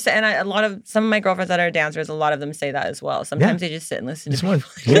 First, and some of my girlfriends that are dancers, a lot of them say that as well. Sometimes they just sit and listen to Just people.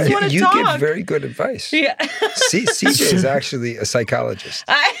 want- They just want to You talk. give very good advice. Yeah. CJ is actually a psychologist.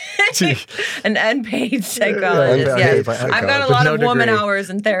 An unpaid psychologist. Unpaid Yeah. psychologist. I've got a With lot no of woman degree. hours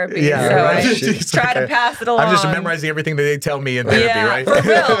in therapy. Yeah, so right. I It's just try to pass it along. I'm just memorizing everything that they tell me in therapy, yeah, right? for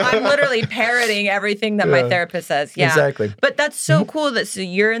real. I'm literally parroting everything that my therapist says. Yeah, Exactly. But that's so cool that so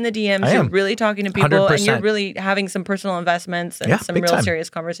you're in the DMs, I you're am. really talking to people, and you're 100%. really having some personal investments and Yeah, some big real time. serious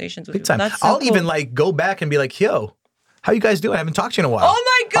conversations with Big people. time. That's so I'll cool. even like go back and be like, yo, how you guys doing? I haven't talked to you in a while. Oh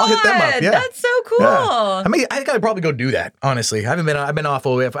my god, I'll hit them up. Yeah. that's so cool. Yeah. I mean, I gotta probably go do that. Honestly, I've been off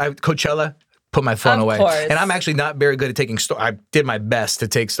all the way. Coachella, put my phone Of away, course. and I'm actually not very good at taking stories. I did my best to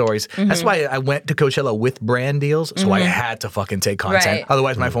take stories. Mm-hmm. That's why I went to Coachella with brand deals, so I had to fucking take content. Right.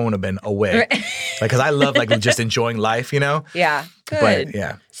 Otherwise, my phone would have been away. Like, because I love like just enjoying life, you know. Yeah, good. But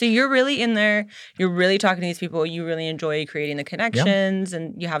yeah. So you're really in there. You're really talking to these people. You really enjoy creating the connections,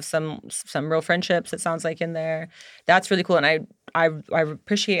 and you have some real friendships. It sounds like in there. That's really cool. And I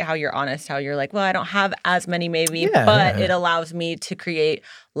appreciate how you're honest. How you're like, well, I don't have as many, maybe, but it allows me to create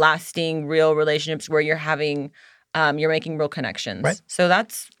lasting, real relationships where you're having, you're making real connections. Right. So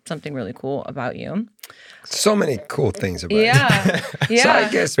that's something really cool about you. So many cool things about it. Yeah, yeah. So I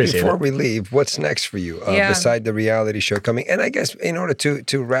guess Appreciate before it. we leave, what's next for you beside the reality show coming? And I guess in order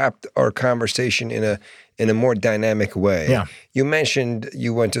to wrap our conversation in a more dynamic way, Yeah. you mentioned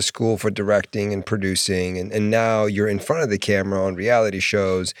you went to school for directing and producing, and now you're in front of the camera on reality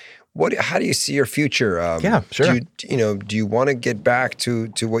shows. How do you see your future? Yeah, sure. Do you want to get back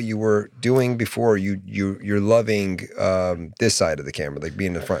to what you were doing before? You're loving this side of the camera, like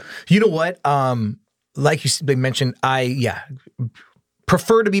being in the front. You know what? Like you mentioned, I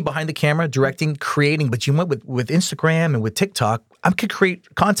prefer to be behind the camera, directing, creating. But you went with Instagram and with TikTok. I could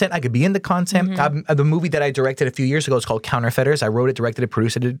create content. I could be in the content. The movie that I directed a few years ago is called Counterfeiters. I wrote it, directed it,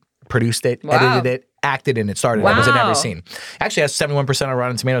 produced it, Wow. edited it, acted in it, started it. I was in Wow. every scene. Actually, it has 71% on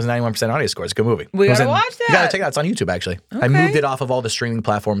Rotten Tomatoes and 91% audience scores. It's a good movie. We It was gotta in- watch You gotta that. check it out. It's on YouTube, actually. I Okay. moved it off of all the streaming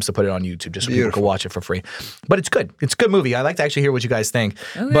platforms to put it on YouTube just so people Beautiful. could watch it for free. But it's good. It's a good movie. I like to actually hear what you guys think.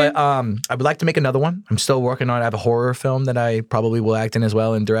 Okay. But I would like to make another one. I'm still working on it. I have a horror film that I probably will act in as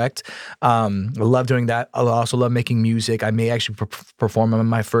well and direct. I love doing that. I also love making music. I may actually perform on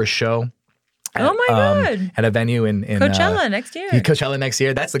my first show. Oh my God. At a venue in Coachella next year. Coachella next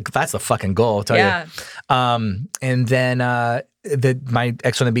year. That's the fucking goal. I'll tell Yeah. you. And then my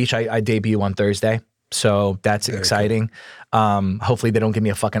Ex on the Beach, I debut on Thursday. So that's exciting. Hopefully they don't give me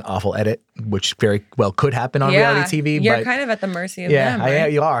a fucking awful edit, which very well could happen on reality TV. You're but kind of at the mercy of yeah, them,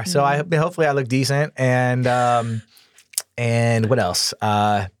 right? you are. So hopefully I look decent. And what else?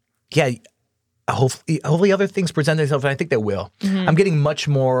 Hopefully other things present themselves, and I think they will. I'm getting much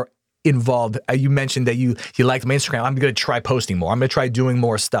more involved. You mentioned that you liked my Instagram. I'm going to try posting more. I'm going to try doing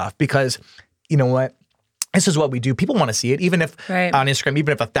more stuff because, you know what? This is what we do. People want to see it, even if on Instagram,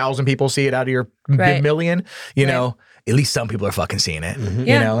 even if 1,000 people see it out of your million, you know, at least some people are fucking seeing it,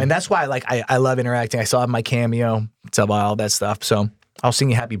 you know? And that's why I love interacting. I still have my cameo, all that stuff. So I'll sing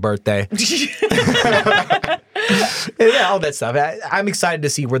you happy birthday. Yeah, all that stuff. I'm excited to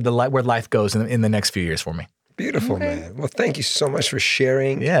see where life goes in the next few years for me. Beautiful, man. Well, thank you so much for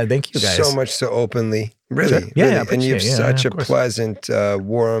sharing. Yeah, thank you guys. So much so openly. Really. Sure. Yeah, really. I And appreciate you have it. Yeah, such of a course. pleasant,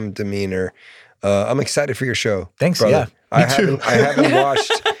 warm demeanor. I'm excited for your show. Thanks, brother. yeah. Me too. I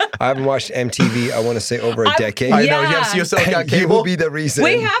haven't watched MTV, I want to say over a decade. I know. Yeah. You still got You will cable? be the reason.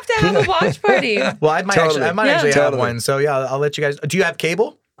 We have to have a watch party. Well, I might Totally. actually have Totally. one. So yeah, I'll let you guys. Do you have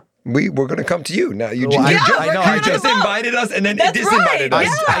cable? We're going to come to you now. You, Well, I know. I you just Well, invited us and then that's disinvited right.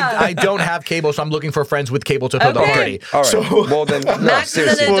 us. Yeah. I don't have cable, so I'm looking for friends with cable to throw the Okay. party. All right. So, well, then, no, Max is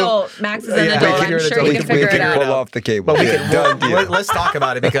seriously. an adult. Max is an Yeah, adult. you're I'm an sure adult. you We can can figure it out. pull off the cable. but we Yeah, can, done deal. let's talk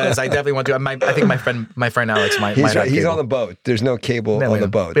about it because I definitely want to. I think my friend Alex might He's have right. He's cable. on the boat. There's no cable No, on we the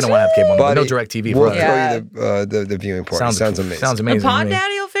don't- boat. We don't want to have cable on the boat. No Buddy, direct TV We'll for throw us. you the viewing party. Sounds amazing. Sounds The amazing. Pod to me.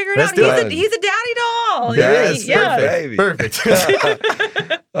 Daddy will figure it Let's out. do it. He's a daddy doll. Yes, yeah. baby.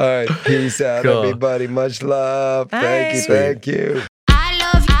 Perfect. All right. Peace out, Cool. everybody. Much love. Bye. Thank you. Thank you.